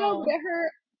had to go no. get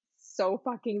her so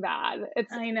fucking bad.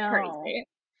 It's I know. crazy.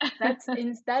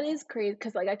 That is crazy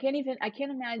because like I can't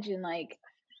imagine like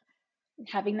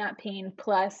having that pain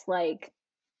plus like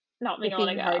Not being it able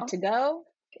to being hard go. to go.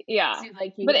 Yeah. So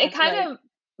like you But it have kind like of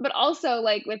but also,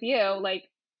 like, with you, like,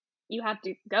 you have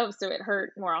to go, so it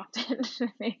hurt more often,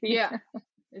 maybe. yeah,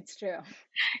 it's true.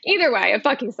 Either way, it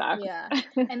fucking sucks. Yeah.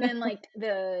 And then like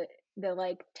the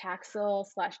like Taxol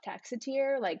slash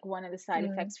Taxotere, like one of the side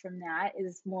Mm. effects from that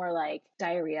is more like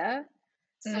diarrhea.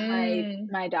 So Mm.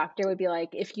 my doctor would be like,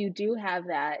 if you do have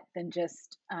that, then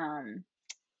just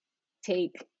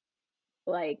take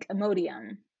like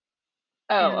Imodium.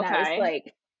 Oh, And I was okay.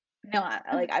 like, no,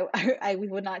 I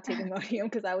would not take Imodium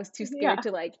because I was too scared Yeah.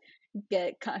 to like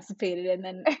get constipated and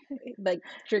then like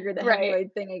trigger the Right.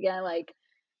 hemorrhoid thing again. Like,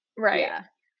 Right. yeah.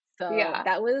 So Yeah.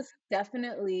 that was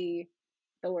definitely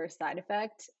the worst side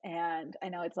effect. And I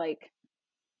know it's like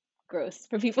gross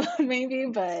for people maybe,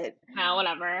 but No,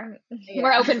 whatever.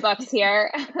 We're yeah. open books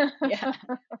here. Yeah.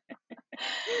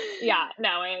 Yeah,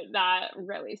 no, that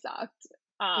really sucked.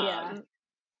 Yeah. Um,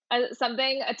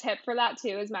 a tip for that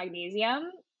too is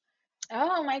magnesium.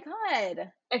 Oh my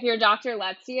God. If your doctor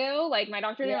lets you, like my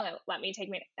doctor Yeah. didn't let me take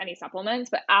any supplements,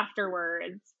 but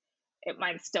afterwards,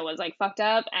 mine still was like fucked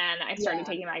up, and I started Yeah.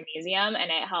 taking magnesium, and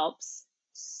it helps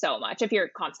so much if you're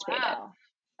constipated. Wow.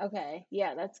 Okay.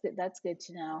 Yeah, that's good. That's good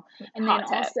to know. And then Hot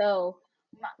tip. also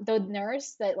the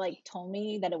nurse that like told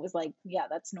me that it was like, yeah,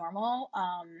 that's normal,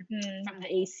 Mm. from the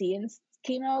AC and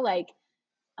chemo, like,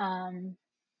 um,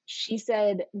 she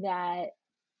said that,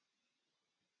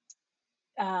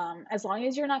 as long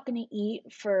as you're not going to eat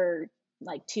for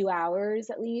like 2 hours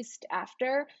at least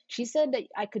after, she said that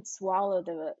I could swallow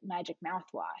the magic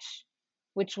mouthwash,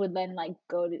 which would then like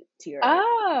go to your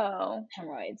Oh,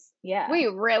 hemorrhoids. Yeah.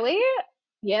 wait, really?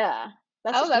 Yeah.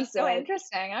 That's Oh, what she that's so said.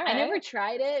 interesting. All I never right.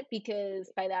 tried it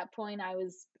because by that point I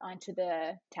was onto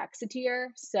the Taxotere,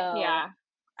 so Yeah.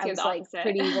 I So you have the was like opposite.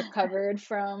 pretty recovered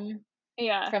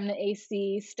Yeah. from the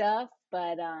AC stuff,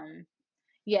 but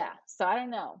yeah, so I don't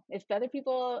know. If other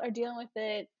people are dealing with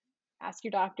it, ask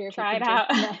your doctor if you Try it can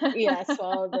drink out. yeah,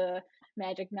 swallow the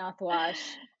magic mouthwash.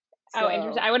 Oh,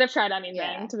 interesting. So, I would have tried yeah.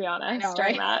 anything, to be I know, honest,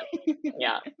 during right? that.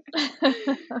 Yeah.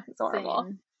 It's horrible.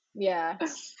 Same. Yeah.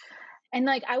 And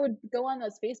like I would go on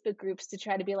those Facebook groups to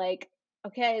try to be like,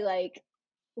 okay, like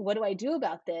what do I do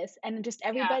about this? And just Yeah.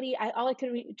 everybody, all I could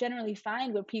generally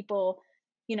find were people,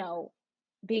 you know,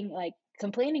 being like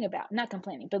complaining about, not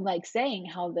complaining, but like saying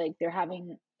how like they're having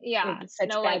like Yeah. such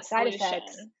No, like, bad side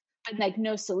effects, solution. but like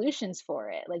no solutions for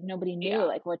it. Like nobody knew Yeah.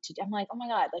 like what to do. I'm like, oh my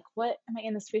God, like what am I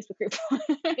in this Facebook group for?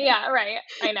 Yeah, right.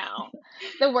 I know.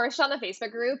 The worst on the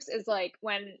Facebook groups is, like,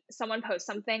 when someone posts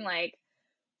something like,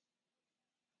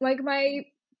 "My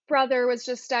brother was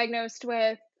just diagnosed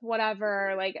with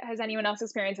whatever, like, has anyone else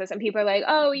experienced this?" And people are like,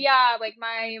 "Oh, yeah, like,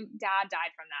 my dad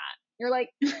died from that." You're like,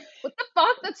 "What the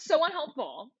fuck? That's so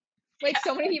unhelpful." Like,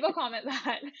 so many people comment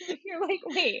that. You're like,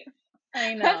 "Wait,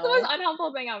 I that's the most know.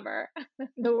 unhelpful thing ever."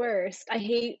 The worst. I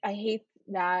hate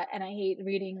that, and I hate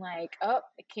reading like, "Oh,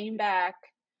 it came back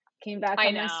I on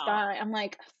my know. spine." I'm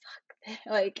like, "Fuck."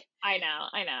 Like, I know,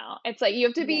 I know. It's like you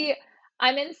have to yeah. be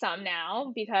I'm in some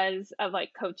now because of, like,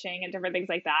 coaching and different things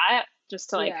like that, just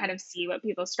to, like, kind Yeah. of see what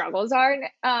people's struggles are,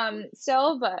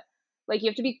 still, but, like, you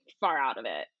have to be far out of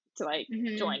it to, like,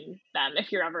 Mhm. join them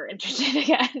if you're ever interested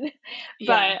again.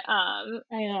 Yeah. But, I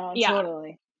know, yeah,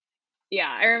 totally. yeah,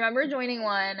 I remember joining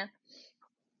one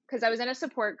because I was in a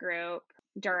support group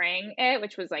during it,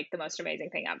 which was, like, the most amazing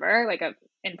thing ever, like, a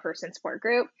in-person support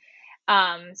group.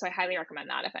 So I highly recommend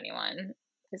that if anyone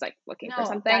is, like, looking for No, that's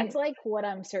something. like what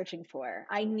I'm searching for.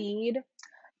 I need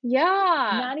Yeah.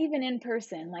 not even in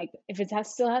person, like, if it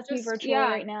still has to be Just virtually yeah.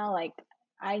 right now, like,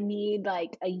 I need,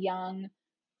 like, a young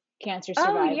cancer Oh,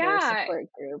 survivor yeah.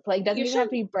 support group. Like, doesn't You even have should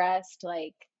to be breast,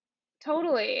 like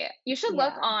totally. You should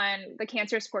look yeah. on the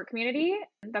cancer support community.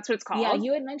 That's what it's Yeah, called.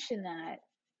 you had mentioned that.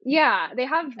 Yeah, they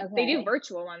do Okay.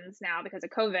 virtual ones now because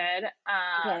of COVID.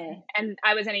 Okay. And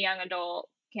I was in a young adult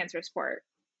cancer support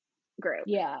group,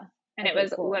 Yeah. and it Okay,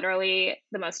 was cool. literally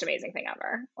the most amazing thing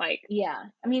ever. Like, Yeah.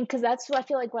 I mean, because that's what I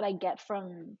feel like what I get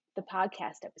from the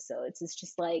podcast episodes. It's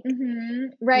just like,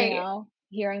 right.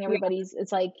 hearing Yeah, everybody's,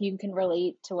 it's like you can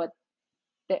relate to what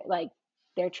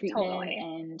their treatment, Totally.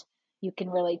 and you can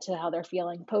relate to how they're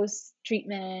feeling post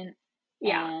treatment. Yeah.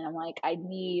 And I'm like, I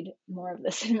need more of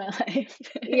this in my life.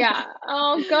 Yeah.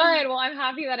 Oh, good. Well, I'm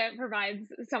happy that it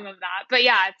provides some of that. But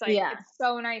yeah, it's like Yeah. it's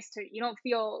so nice to you don't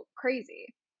feel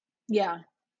crazy. Yeah.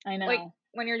 I Like know.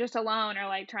 when you're just alone or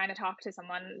like trying to talk to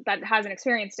someone that hasn't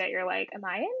experienced it, you're like, "Am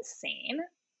I insane?"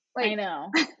 I Like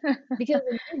know. Because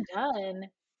when you're done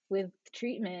with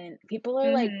treatment, people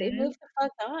are like, they move Mhm. the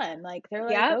fuck on. Like, they're like,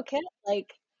 Yep. okay,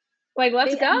 like Like, "Let's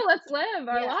they go. and Let's live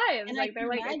our yeah, lives." and I Like can they're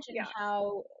like, imagine yeah.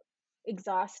 how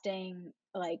exhausting,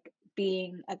 like,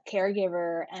 being a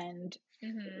caregiver and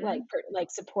like Mhm.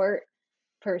 like support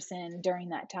person during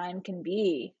that time can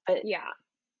be, but Yeah.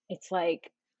 it's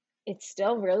like it's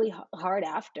still really hard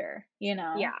after,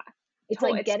 Yeah. It's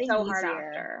like It's getting so hard easier.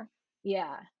 after.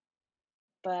 Yeah,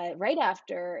 but right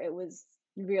after it was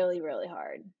really, really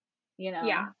hard, you Yeah.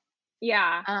 know?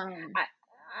 Yeah. Um,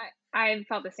 I I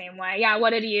felt the same way. Yeah,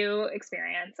 what did you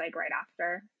experience, like, right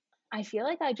after? I feel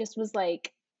like I just was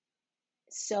like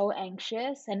so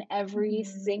anxious, and every Mhm.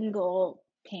 single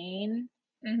pain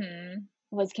Mhm.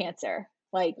 was cancer.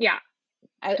 Like Yeah,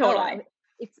 I totally.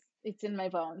 it's in my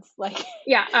bones. Like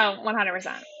Yeah, oh,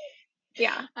 100%.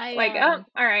 Yeah. I Like, "Oh,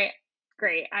 alright,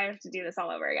 great, I have to do this all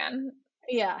over again."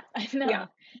 yeah, I Yeah. know.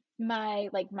 My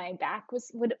back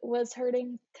was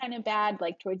hurting kind of bad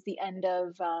like towards the end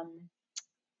of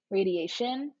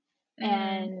radiation, Mm.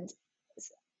 and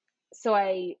s- so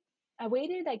I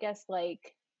waited, I guess,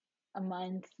 like a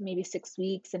month, maybe 6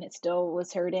 weeks, and it still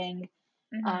was hurting.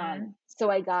 Mhm. So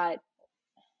I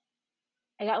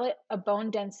got like a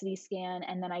bone density scan,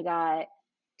 and then I got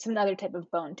some other type of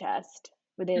bone test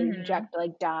where they Mhm. inject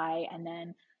like dye, and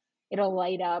then it'll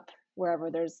light up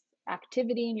wherever there's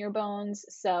activity in your bones.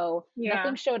 So nothing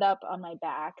Yeah. showed up on my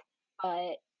back,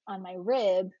 but on my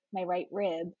rib, my right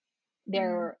rib,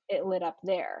 Mm. it lit up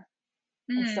there.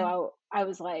 And Mm. so I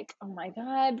was like, oh my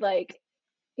God, like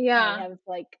I Yeah. have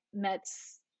like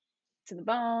Mets to the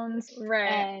bones. Right.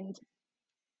 And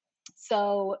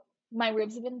so my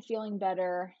ribs have been feeling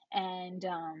better, and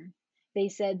they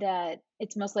said that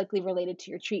it's most likely related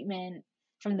to your treatment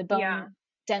from the bone Yeah.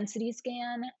 density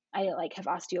scan. I like have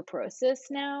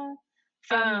osteoporosis now from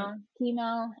Oh.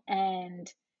 chemo,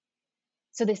 and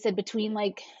so they said between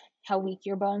like how weak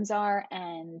your bones are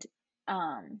and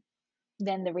um,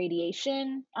 then the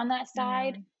radiation on that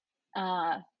side, Mm.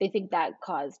 they think that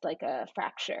caused like a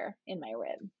fracture in my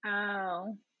rib.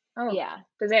 Oh. Oh, Yeah,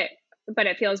 does it but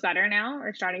it feels better now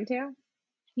or starting to?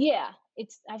 yeah,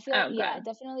 I feel Oh, yeah, it good.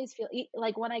 definitely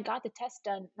like, when I got the test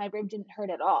done, my rib didn't hurt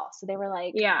at all, so they were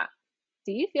like, Yeah.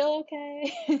 "Do you feel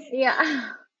okay?"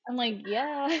 Yeah. I'm like,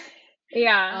 "Yeah."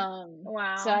 Yeah.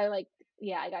 So Wow. I like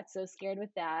yeah, I got so scared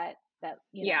with that,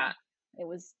 Yeah. it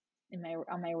was in my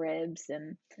on my ribs,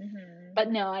 and Mhm. but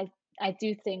no, I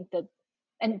do think that,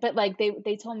 but, like, they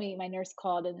told me, my nurse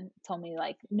called and told me,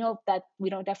 like, "Nope, that we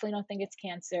definitely don't think it's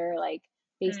cancer, like,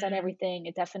 based on Mm. everything,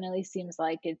 it definitely seems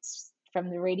like it's from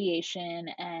the radiation,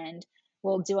 and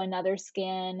we'll do another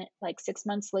scan, like, 6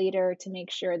 months later to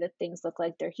make sure that things look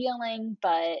like they're healing,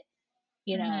 but,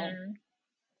 you know, Mhm.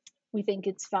 we think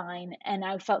it's fine." And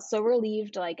I felt so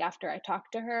relieved, like, after I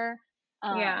talked to her,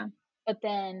 Yeah. but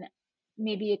then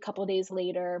maybe a couple days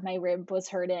later, my rib was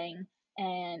hurting,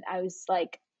 and I was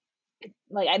like,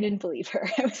 I didn't believe her.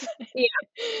 I was Yeah.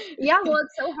 Yeah, well,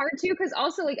 it's so hard too, because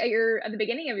also, like, at the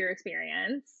beginning of your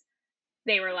experience,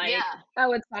 they were like, Yeah,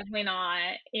 "Oh, it's definitely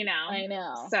not," I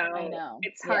So, know.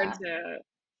 it's hard Yeah, to,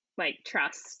 like,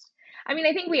 trust. I mean,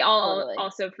 I think we all totally.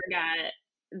 also forget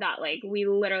that, like, we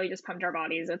literally just pumped our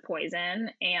bodies with poison,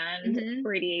 and Mhm,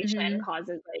 radiation mhm.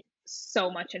 causes, like,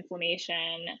 so much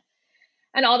inflammation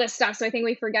and all this stuff, so I think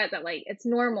we forget that, like, it's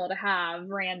normal to have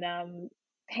random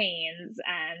pains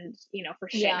and, for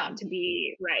shit Yeah, not to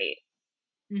be right,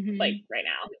 like, mhm. right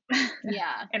now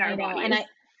Yeah, in our I know, and bodies.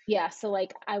 yeah, so,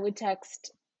 like, I would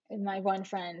text my one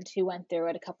friend who went through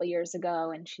it a couple years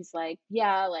ago, and she's like,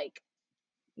 "Yeah, like,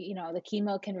 the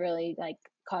chemo can really, like,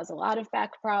 cause a lot of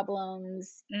back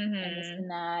problems and this Mhm.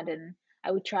 and that," and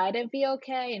I would try to be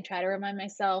okay and try to remind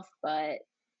myself, but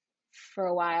for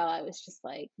a while, I was just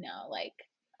like, "No, like,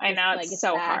 I know, like, it's it's so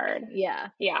back." hard. Yeah,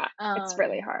 Yeah, it's really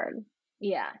um, hard.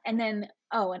 yeah, and then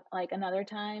oh, and, like, another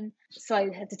time, so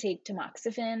I had to take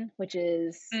tamoxifen, which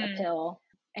is a Mm. pill.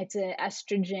 It's a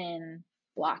estrogen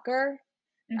blocker,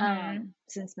 Mhm.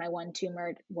 since my one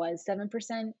tumor was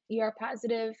 7% ER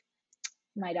positive,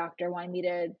 my doctor wanted me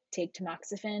to take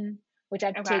tamoxifen, which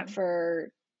I've Okay. take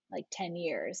for, like, 10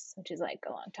 years, which is, like,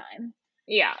 a long time,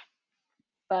 Yeah.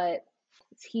 but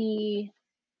he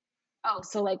Oh,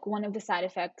 so like one of the side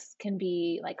effects can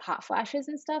be like hot flashes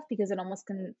and stuff because it almost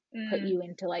can put Mm, you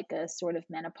into like a sort of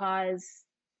menopause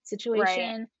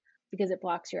right. situation because it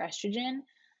blocks your estrogen.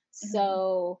 Mhm.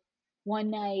 So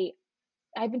one night,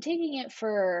 I've been taking it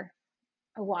for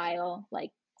a while,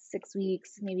 like 6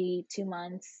 weeks, maybe 2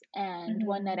 months. And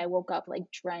one night Mhm. I woke up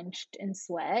like drenched in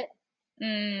sweat,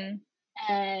 Mm.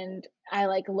 and I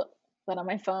like went on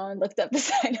my phone, looked up the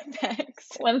side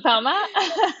effects. Lymphoma?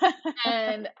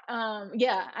 And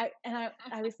yeah,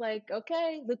 I was like,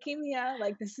 okay, leukemia,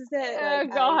 like this is it. Oh Like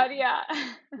I god, yeah.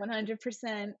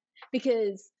 100%,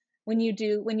 because when you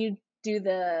do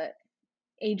the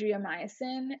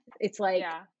adriamycin, it's like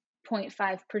Yeah.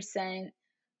 0.5%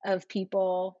 of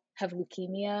people have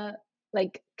leukemia,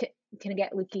 like can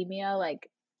get leukemia like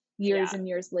years Yeah. and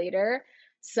years later.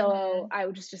 So Mhm. I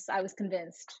was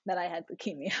convinced that I had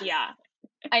leukemia. Yeah.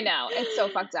 I know, it's so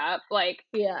fucked up, like,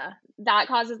 Yeah. that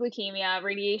causes leukemia,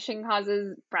 radiation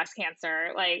causes breast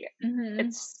cancer, like,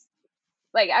 Mhm. it's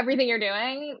like, everything you're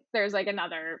doing, there's, like,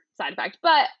 another side effect,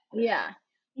 but Yeah.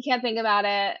 you can't think about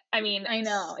it. I mean, I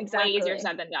know, it's way easier exactly.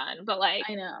 said than done, but, like,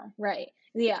 I know, right.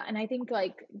 Yeah, and I think,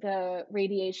 like, the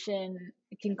radiation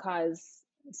can cause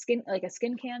a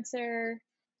skin cancer,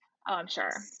 oh, I'm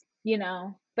sure.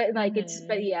 but, like,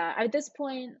 but, Mhm. yeah, at this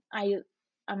point,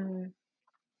 um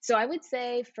so I would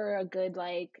say for a good,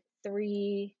 like,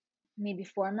 3, maybe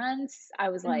 4 months, I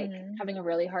was, like, Mhm. having a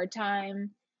really hard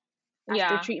time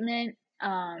after Yeah. treatment,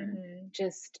 Mhm.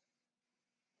 just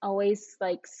always,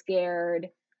 like, scared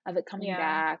of it coming Yeah.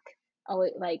 back.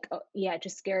 Alway like, yeah,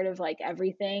 just scared of, like,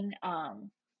 everything.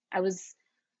 I was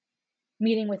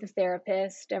meeting with a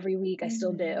therapist every week, I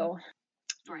still Mhm. do.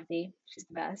 Dorothy, she's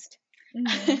the best.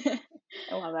 Mhm.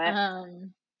 I love it.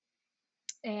 Um,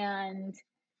 and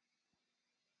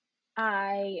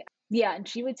I yeah, and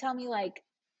she would tell me, like,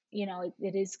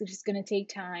 it is just gonna take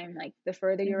time, like, the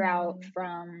further you're out Mhm.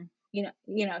 from,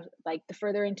 like, the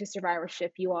further into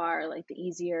survivorship you are, like, the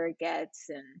easier it gets,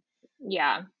 and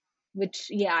Yeah. which,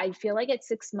 yeah, I feel like at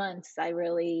 6 months, I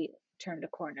really turned a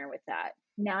corner with that.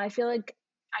 Now I feel like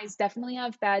definitely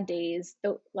have bad days,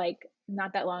 though, like,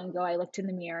 not that long ago, I looked in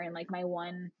the mirror and, like, my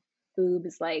one boob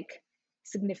is, like,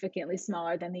 significantly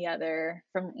smaller than the other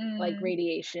from, like, Mm.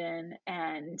 radiation,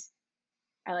 and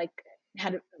I, like,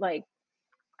 like,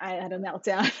 I had a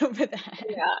meltdown over that.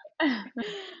 Yeah.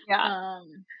 Yeah.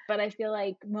 But I feel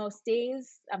like most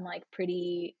days I'm, like,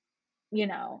 pretty,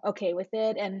 okay with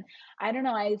it, and I don't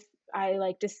know,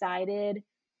 like, decided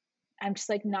I'm just,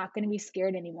 like, not gonna be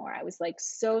scared anymore. I was, like,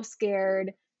 so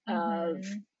scared of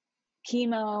Mhm.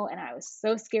 chemo, and I was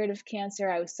so scared of cancer,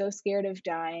 I was so scared of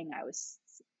dying, I was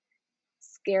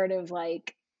scared of,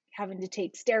 like, having to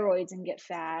take steroids and get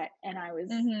fat, and I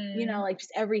was, Mhm. like,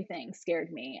 just everything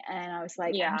scared me, and I was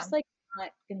like, "I'm Yeah. just, like,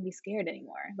 not gonna be scared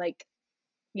anymore," like,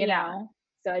 you Yeah. know?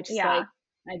 So Yeah.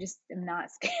 I just am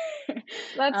not scared.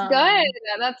 That's good. Um,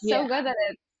 That's so yeah, good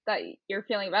that you're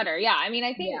feeling better. Yeah, I mean,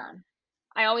 I think yeah.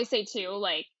 I always say too,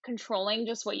 like, controlling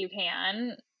just what you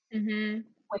can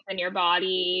Mhm. within your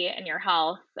body and your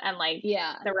health and, like,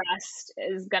 Yeah. the rest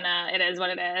is gonna it is what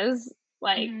it is.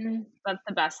 Like, Mhm. that's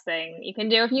the best thing you can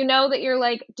do if you know that you're,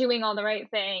 like, doing all the right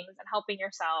things and helping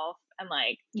yourself and,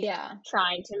 like, Yeah.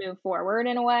 trying to move forward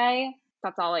in a way,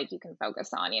 that's all, like, you can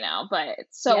focus on, but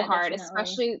it's so Yeah, hard,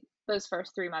 definitely. especially those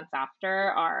first 3 months after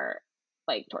are,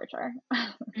 like, torture.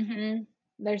 Mhm.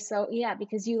 They're so yeah,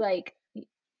 because you, like,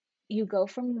 you go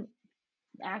from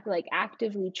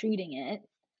actively treating it,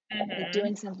 like, Mhm.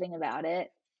 doing something about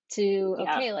it, to,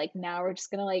 Yeah. okay, like, now we're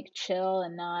just gonna, like, chill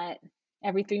and not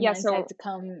every 3 Yeah, months I have so to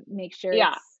come make sure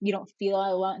yeah, you don't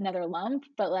feel another lump,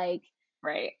 but, like,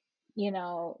 right. you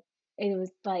know, it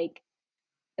was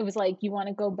like you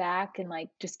wanna go back and, like,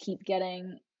 just keep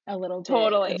getting a little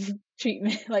bit Totally. of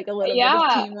treatment, like, a little bit of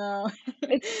Yeah, chemo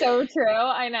it's so true,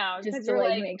 I know, just because to, you're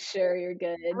like, like make sure you're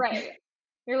good. right.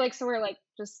 You're like, "So we're, like,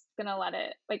 just gonna let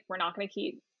it like, we're not gonna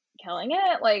keep killing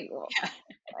it?" Like, Yeah,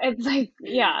 it's like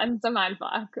yeah, it's a mind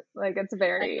fuck. Like,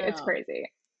 I it's know.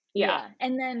 crazy. Yeah. Yeah,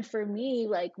 and then for me,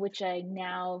 like, which I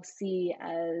now see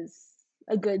as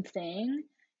a good thing,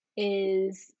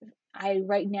 is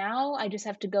right now, I just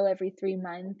have to go every 3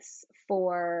 months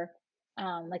for,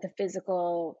 like, a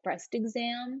physical breast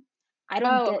exam.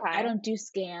 Oh, I okay. don't do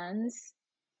scans.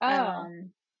 Oh.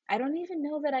 Um, I don't even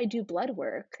know that I do blood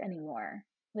work anymore.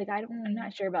 Like, I'm Mm.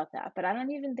 not sure about that, but I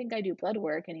don't even think I do blood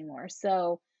work anymore.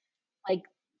 So, like,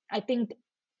 I think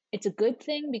it's a good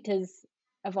thing because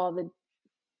of all the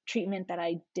treatment that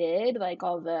I did, like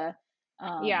all the,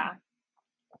 um, Yeah.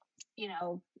 you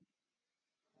know,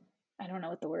 I don't know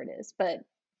what the word is, but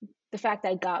the fact that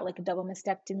I got like a double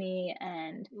mastectomy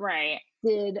and Right.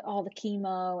 did all the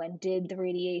chemo and did the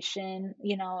radiation,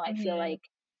 I feel Hmm. like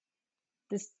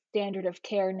the standard of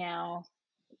care now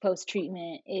post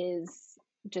treatment is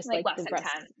just Like like less the breast,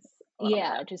 intense a little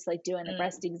yeah, bit. just like doing the Mm.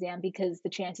 breast exam because the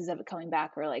chances of it coming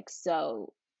back are like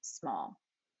so small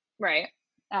Right.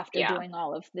 after Yeah. doing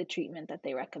all of the treatment that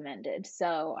they recommended.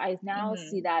 So I now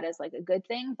see Hmm. that as like a good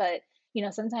thing, but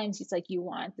sometimes it's like you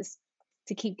want this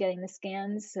to keep getting the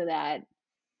scans so that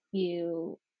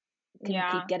you can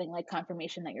keep Yeah. getting like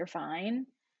confirmation that you're fine.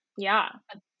 Yeah.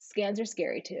 Scans are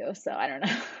scary too, so I don't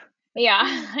know. Yeah.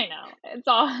 I know. It's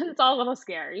all a little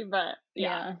scary, but yeah.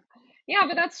 Yeah. Yeah,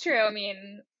 but that's true. I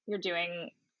mean, you're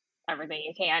doing everything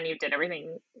you can. You did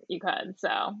everything you could.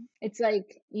 So, It's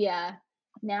like, yeah,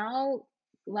 now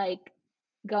like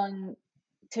going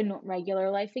to regular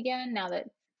life again, now that,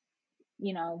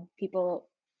 people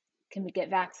can get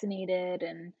vaccinated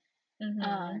and hmm,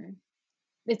 um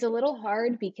it's a little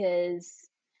hard because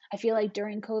I feel like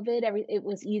during COVID it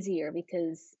was easier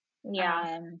because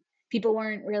yeah. um people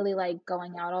weren't really like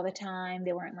going out all the time.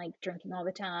 They weren't like drinking all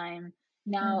the time.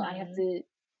 Now I have Hmm. to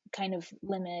kind of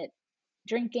limit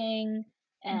drinking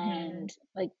Hmm. and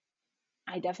like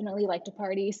I definitely like to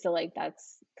party, so like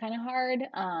that's kind of hard.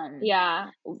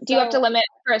 Yeah. Do you have to So limit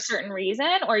for a certain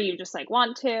reason, or you just like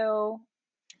want to?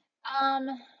 um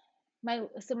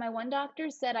my one doctor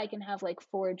said I can have like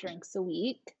 4 drinks a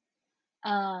week.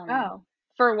 Um Oh,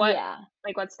 for what? yeah.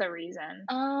 Like, what's the reason?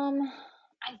 Um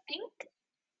I think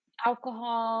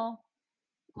alcohol,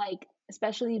 like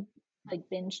especially like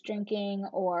binge drinking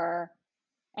or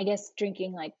I guess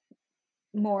drinking like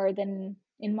more than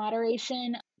in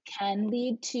moderation can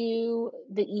lead to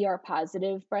the ER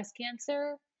positive breast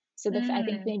cancer. So I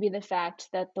think Mm. maybe the fact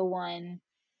that the one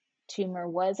tumor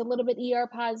was a little bit ER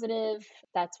positive,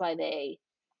 that's why they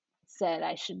said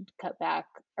I should cut back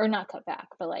or not cut back,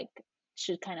 but like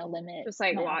should kind of limit Just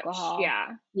like my watch. alcohol. Yeah.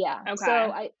 Yeah.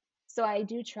 Okay. So I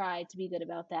do try to be good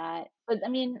about that. But I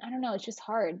mean, I don't know, it's just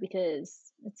hard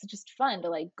because it's just fun to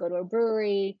like go to a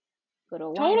brewery, go to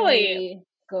a Totally. winery,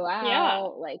 go Yeah.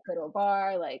 out, like go to a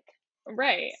bar, like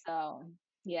Right. so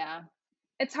yeah.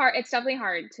 It's hard. It's definitely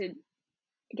hard to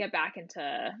get back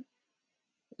into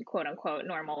quote unquote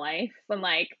normal life and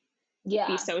like be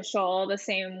Yeah. social the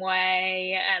same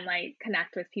way and like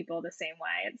connect with people the same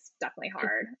way. It's definitely It,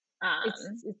 hard.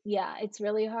 yeah, it's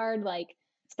really hard like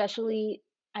especially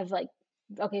I've like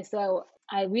okay, so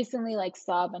I recently like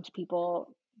saw a bunch of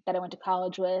people that I went to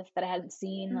college with that I hadn't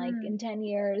seen like Mm. in 10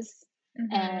 years Mhm.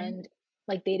 and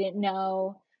like they didn't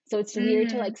know. So it's weird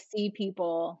to Mm. like see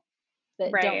people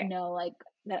that don't Right. know like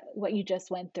that what you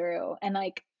just went through and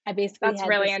like I basically That's had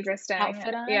really this interesting.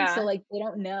 outfit on so Yeah. like they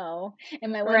don't know.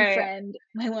 And Right.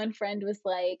 my one friend was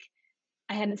like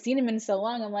I hadn't seen him in so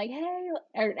long. I'm like, "Hey,"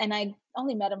 and I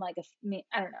only met him like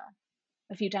I don't know,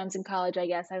 a few times in college, I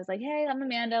guess. I was like, "Hey, I'm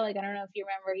Amanda, like, I don't know if you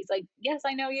remember." He's like, "Yes,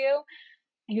 I know you."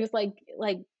 He was like,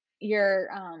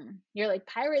 your, like,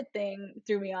 pirate thing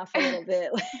threw me off a little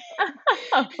bit."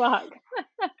 Oh, fuck.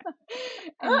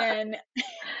 And then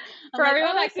I'm For like,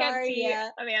 everyone "Oh, that can't sorry, see yeah."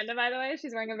 Amanda, by the way,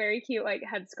 she's wearing a very cute, like,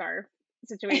 headscarf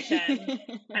situation,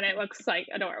 and it looks, like,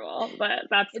 adorable, but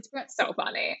that's It's fr so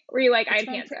funny. Were you like, "I it's had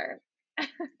from cancer?"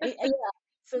 yeah.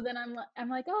 So then I'm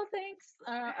like, "Oh, thanks."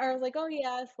 Or I was like, "Oh,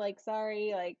 yes, like,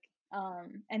 sorry," like,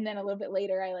 and then a little bit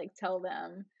later, I, like, tell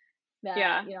them that,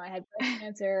 Yeah. I had breast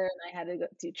cancer and I had to go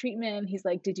do treatment. He's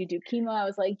like, "Did you do chemo?" I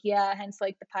was like, "Yeah," hence,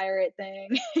 like, the pirate thing.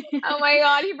 Oh my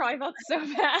god, you probably felt so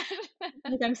bad.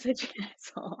 Like, I'm such an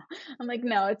asshole. I'm like,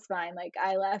 "No, it's fine." Like,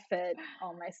 I laugh at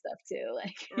all my stuff too,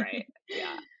 Right, like,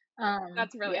 yeah.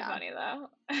 That's really yeah, funny, though.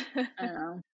 I don't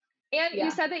know. And you Yeah.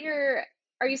 said that you're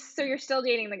still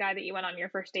dating the guy that you went on your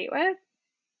first date with?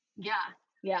 Yeah.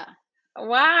 Yeah.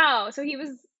 Wow, so he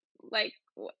was, like,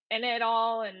 in it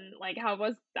all, and, like, how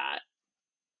was that?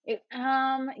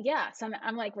 Yeah, so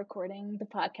I'm like recording the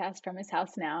podcast from his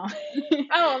house now.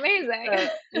 Oh, amazing. So,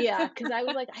 yeah, because I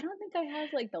was like, "I don't think I have,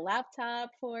 like, the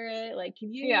laptop for it, like,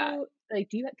 Yeah,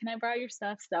 do you can I borrow your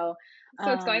stuff?" So,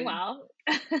 so it's going um, well.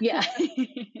 yeah.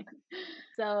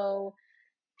 So,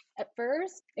 at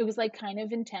first, it was, like, kind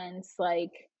of intense,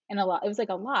 like, and it was, like,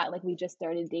 a lot, like, we just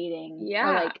started dating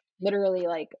or, Yeah, like, literally,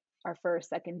 like, our first,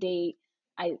 second date.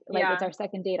 It's yeah. our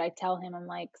second date, I tell him, I'm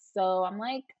like, "So, I'm,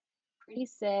 like, pretty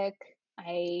sick.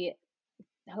 I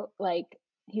like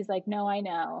he's like, "No, I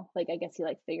know." Like, I guess he,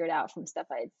 like, figured out from stuff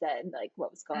I had said, like,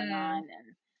 what was going on, Mm,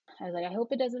 and I was like, "I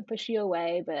hope it doesn't push you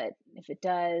away, but if it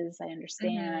does, I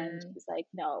understand." mhm. He's like,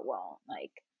 "No, it won't."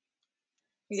 Like,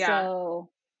 Yeah.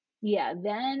 so, yeah,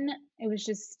 then it was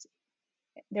just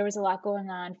there was a lot going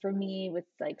on for me with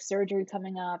like surgery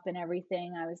coming up and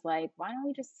everything. I was like, why don't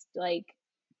we just like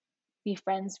be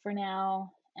friends for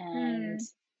now? And,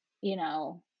 Mm. you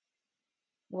know,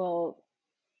 well,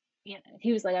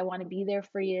 he was like, I want to be there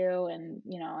for you. And,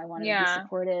 I want to be Yeah.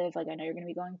 supportive. Like, I know you're going to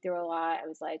be going through a lot. I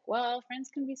was like, well, friends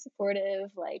can be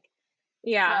supportive. Like,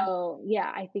 Yeah. so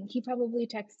yeah, I think he probably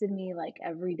texted me like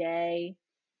every day.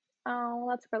 Oh,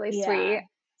 that's really Yeah. sweet.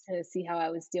 To see how I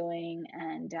was doing.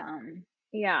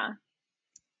 Yeah.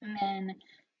 And then,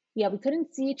 yeah, we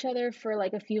couldn't see each other for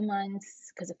like a few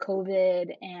months because of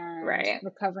COVID and Right.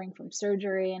 recovering from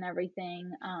surgery and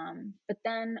everything. But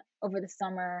then over the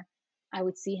summer, I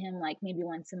would see him like maybe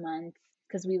once a month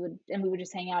because we would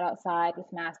just hang out outside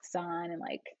with masks on and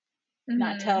like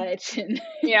not Mhm. touch. And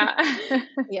Yeah.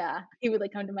 yeah, he would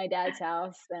like come to my dad's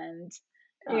house and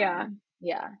Yeah.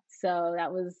 yeah, so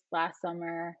that was last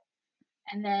summer.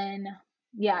 And then,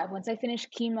 yeah, once I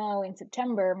finished chemo in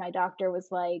September, my doctor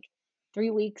was like, 3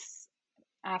 weeks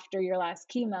after your last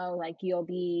chemo, like you're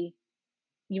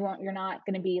not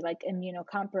going to be like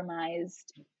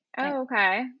immunocompromised. And Oh,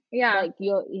 okay. Yeah. like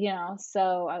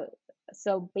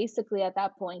so basically at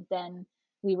that point, then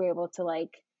we were able to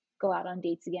like go out on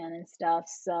dates again and stuff.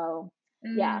 So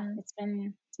yeah, Mm. it's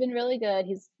been really good.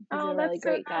 He's Oh, a really that's so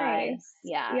great guy. nice.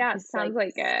 Yeah, Yeah, it he's sounds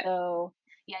like like it. so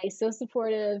yeah, he's so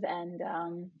supportive.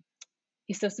 And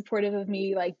he's so supportive of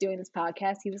me like doing this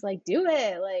podcast. He was like, "Do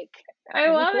it, like I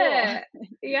really love cool." it.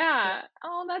 Yeah.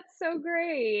 Oh, that's so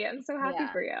great. I'm so happy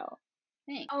Yeah. for you.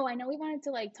 Thanks. Oh, I know we wanted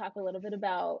to like talk a little bit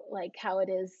about like how it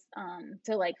is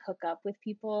to like hook up with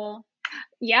people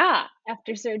Yeah,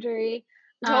 after surgery.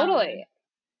 Um totally.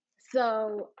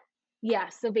 so yeah,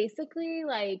 so basically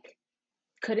like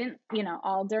couldn't,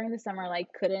 all during the summer like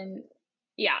couldn't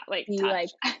Yeah, like be like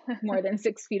touch. more than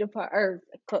 6 feet apart or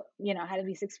had to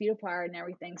be 6 feet apart and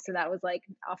everything. So that was like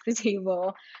off the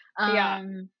table. Yeah.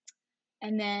 Um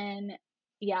And then,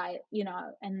 yeah,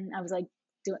 and I was like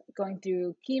going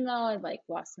through chemo. I like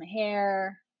lost my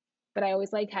hair, but I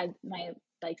always like had my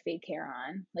like fake hair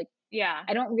on. Like Yeah.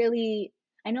 I don't really.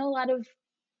 I know a lot of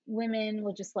women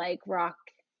will just like rock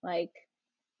like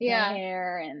no Yeah.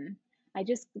 hair, and I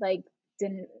just like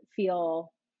didn't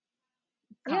feel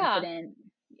Yeah. confident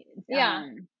Yeah.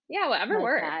 Yeah, whatever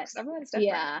like that. works. Everyone's different.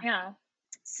 Yeah. Yeah.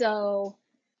 So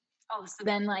so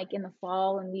then like in the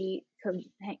fall when we could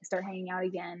start hanging out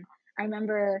again, I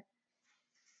remember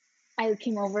I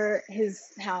came over his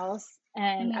house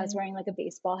and I was Mhm. wearing like a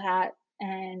baseball hat,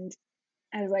 and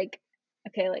I was like,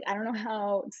 okay, like I don't know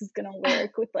how this is gonna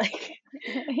work with like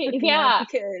hooking up Yeah.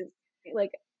 because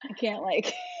like I can't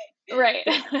like Right.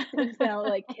 without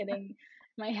like hitting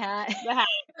my hat. The hat.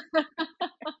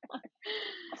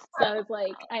 So I was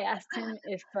like, I asked him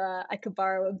if I could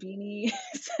borrow a beanie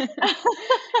so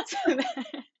that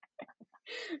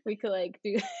we could like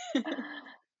do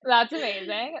That's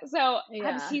amazing. So,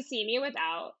 has yeah. he seen you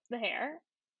without the hair?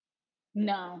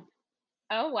 No.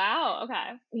 Oh, wow,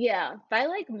 okay. Yeah, by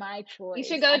like my You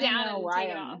should choice. go I don't down know and why take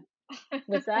it off. I'm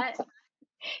what's that?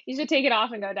 You should take it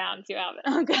off and go down and see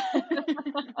what Okay. happens.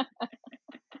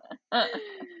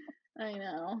 I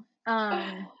know.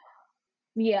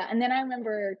 Yeah, and then I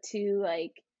remember too,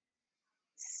 like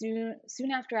soon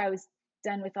after I was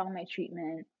done with all my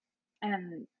treatment,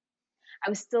 and I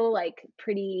was still like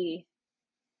pretty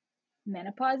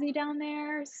menopausy down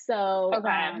there. So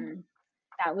Okay.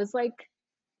 that was like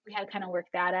we had to kind of work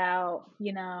that out.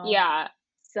 Yeah,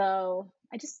 So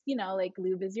I just, like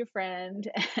lube is your friend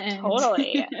and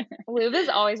totally. Lube is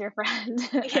always your friend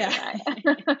yeah.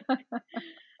 anyway.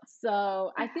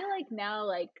 So I feel like now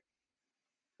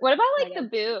What about, like like, the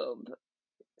boob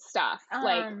stuff?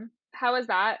 Like, um how is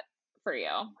that for you?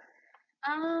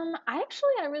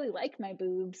 I really like my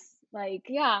boobs. Like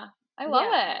Yeah, I love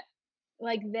yeah, it.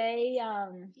 like they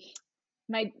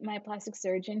my plastic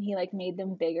surgeon, he like made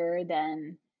them bigger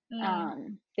than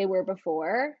Mm, they were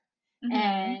before, mhm.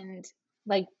 and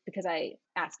like because I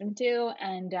asked him to,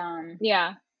 and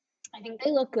Yeah, I think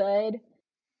they look good.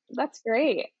 that's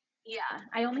great. Yeah,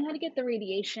 I only had to get the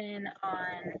radiation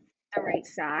on the right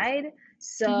side. Mhm.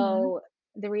 So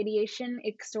the radiation,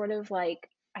 it sort of like,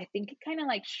 I think it kind of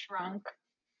like shrunk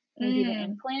maybe the Mm.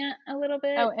 implant a little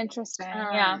bit. Oh, interesting.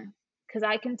 Yeah. Um, because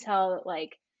I can tell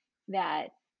like that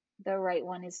the right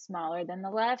one is smaller than the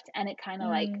left, and it kind of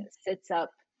like Mm. sits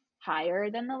up higher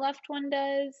than the left one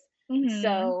does. Mhm.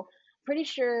 So pretty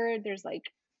sure there's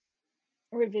like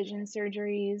revision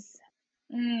surgeries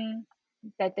Mm.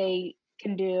 that they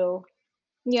can do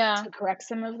Yeah. to correct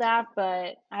some of that,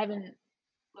 but I haven't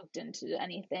looked into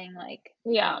anything like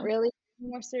Yeah. not really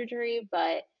more surgery,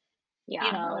 but you Yeah,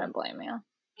 I know, wouldn't blame you.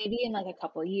 maybe in like a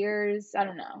couple years, I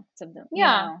don't know, something,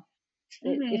 Yeah.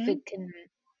 if Mm-hmm. it can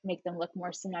make them look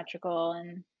more symmetrical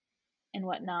and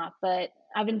whatnot. But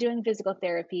I've been doing physical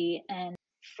therapy, and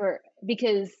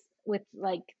because with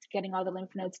like getting all the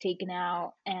lymph nodes taken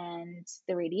out and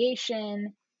the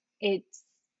radiation, it's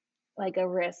like a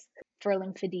risk for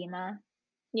lymphedema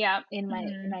Yeah. in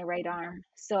Mm-hmm. my right arm.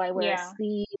 So I wear a Yeah.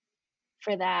 sleeve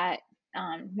for that,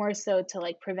 more so to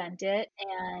like prevent it.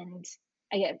 And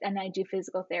I do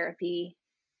physical therapy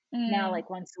now Mm. like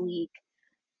once a week.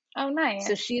 Oh, So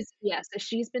nice.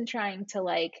 she's been trying to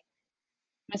like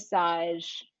massage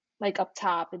like up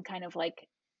top and kind of like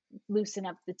loosen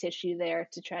up the tissue there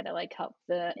to try to like help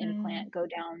the Mm. implant go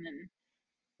down and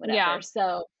whatever. Yeah.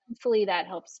 So hopefully that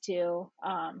helps too.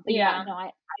 But yeah, Yeah. no,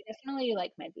 I definitely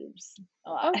like my boobs a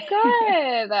lot. Oh,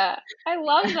 good. I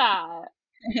love that.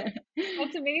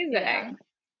 That's Yeah. amazing.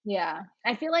 Yeah.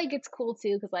 I feel like it's cool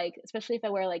too, because like, especially if I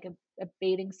wear like a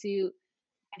bathing suit,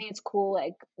 I think it's cool,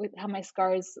 like with how my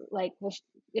scars, like,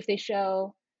 if they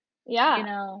show,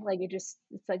 Yeah, like it's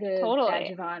like a badge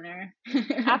totally. of honor.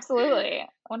 Absolutely. Yeah.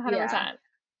 100%.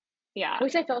 Yeah. I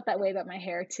wish I felt that way about my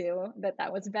hair too,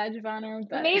 that was a badge of honor,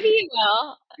 but Maybe you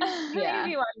will. yeah.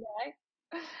 Maybe one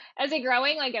day. Is it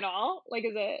growing like at all? Like,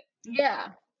 is it?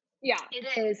 Yeah, Yeah.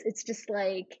 it is.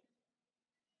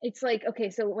 It's like,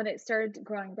 okay, so when it started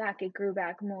growing back, it grew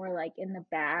back more like in the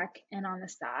back and on the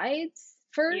sides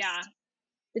Yeah. first.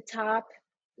 The top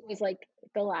was like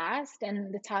the last,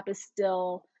 and the top is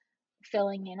still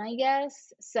filling in, I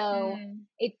guess. So Mm.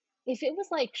 it if it was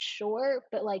like short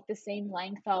but like the same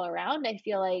length all around, I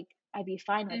feel like I'd be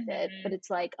fine with it. But Mhm. it's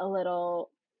like a little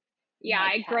Yeah,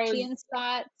 like it patchy grows. in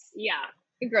spots. Yeah.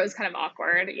 It grows kind of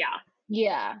awkward. Yeah.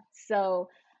 Yeah. So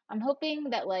I'm hoping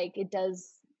that like it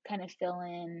does kind of fill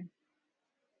in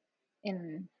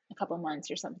a couple months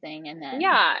or something, and then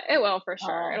Yeah, it will for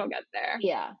sure. I'll It'll get there.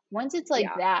 yeah. Once it's like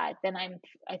Yeah. that, then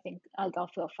I think like I'll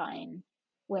feel fine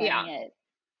wearing Yeah. it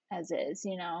as is.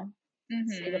 Say Mhm.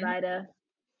 goodbye to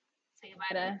say goodbye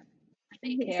to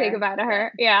fake Say hair. goodbye to But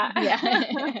her. Yeah.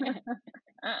 yeah.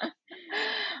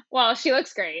 Well, she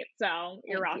looks great, so Thank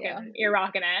you. you're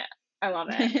rocking it. I love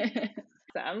it.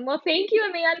 Awesome. Well, thank you,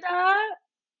 Amanda.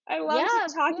 I loved Yeah,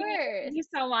 of talking to you. course. Thank you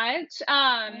so much.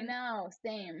 I know,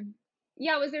 same.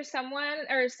 Yeah, was there someone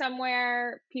or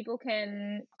somewhere people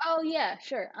can? Oh yeah,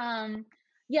 sure.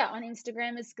 Yeah, on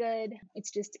Instagram is good.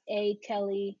 It's just A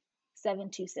Kelly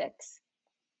 726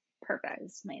 Perfect.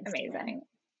 is my Instagram. Amazing.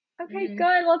 Okay, Hmm.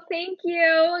 good. Well, thank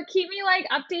you. Keep me like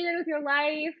updated with your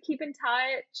life. Keep in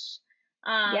touch.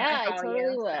 I Yeah, I follow you,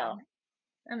 totally so will. Yes.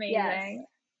 amazing. All right.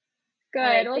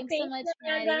 Good. Well, Thanks so thank much, you,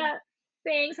 Maddie. Amanda.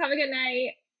 Thanks. Have a good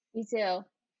night. You too.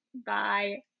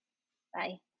 Bye.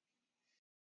 Bye.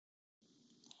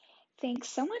 Thanks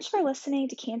so much for listening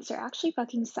to Cancer Actually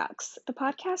Fucking Sucks, the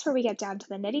podcast where we get down to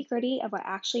the nitty gritty of what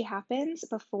actually happens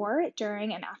before,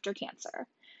 during, and after cancer.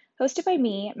 Hosted by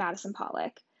me, Madison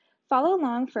Pollock. Follow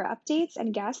along for updates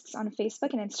and guests on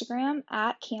Facebook and Instagram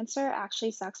at Cancer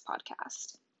Actually Sucks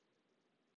Podcast.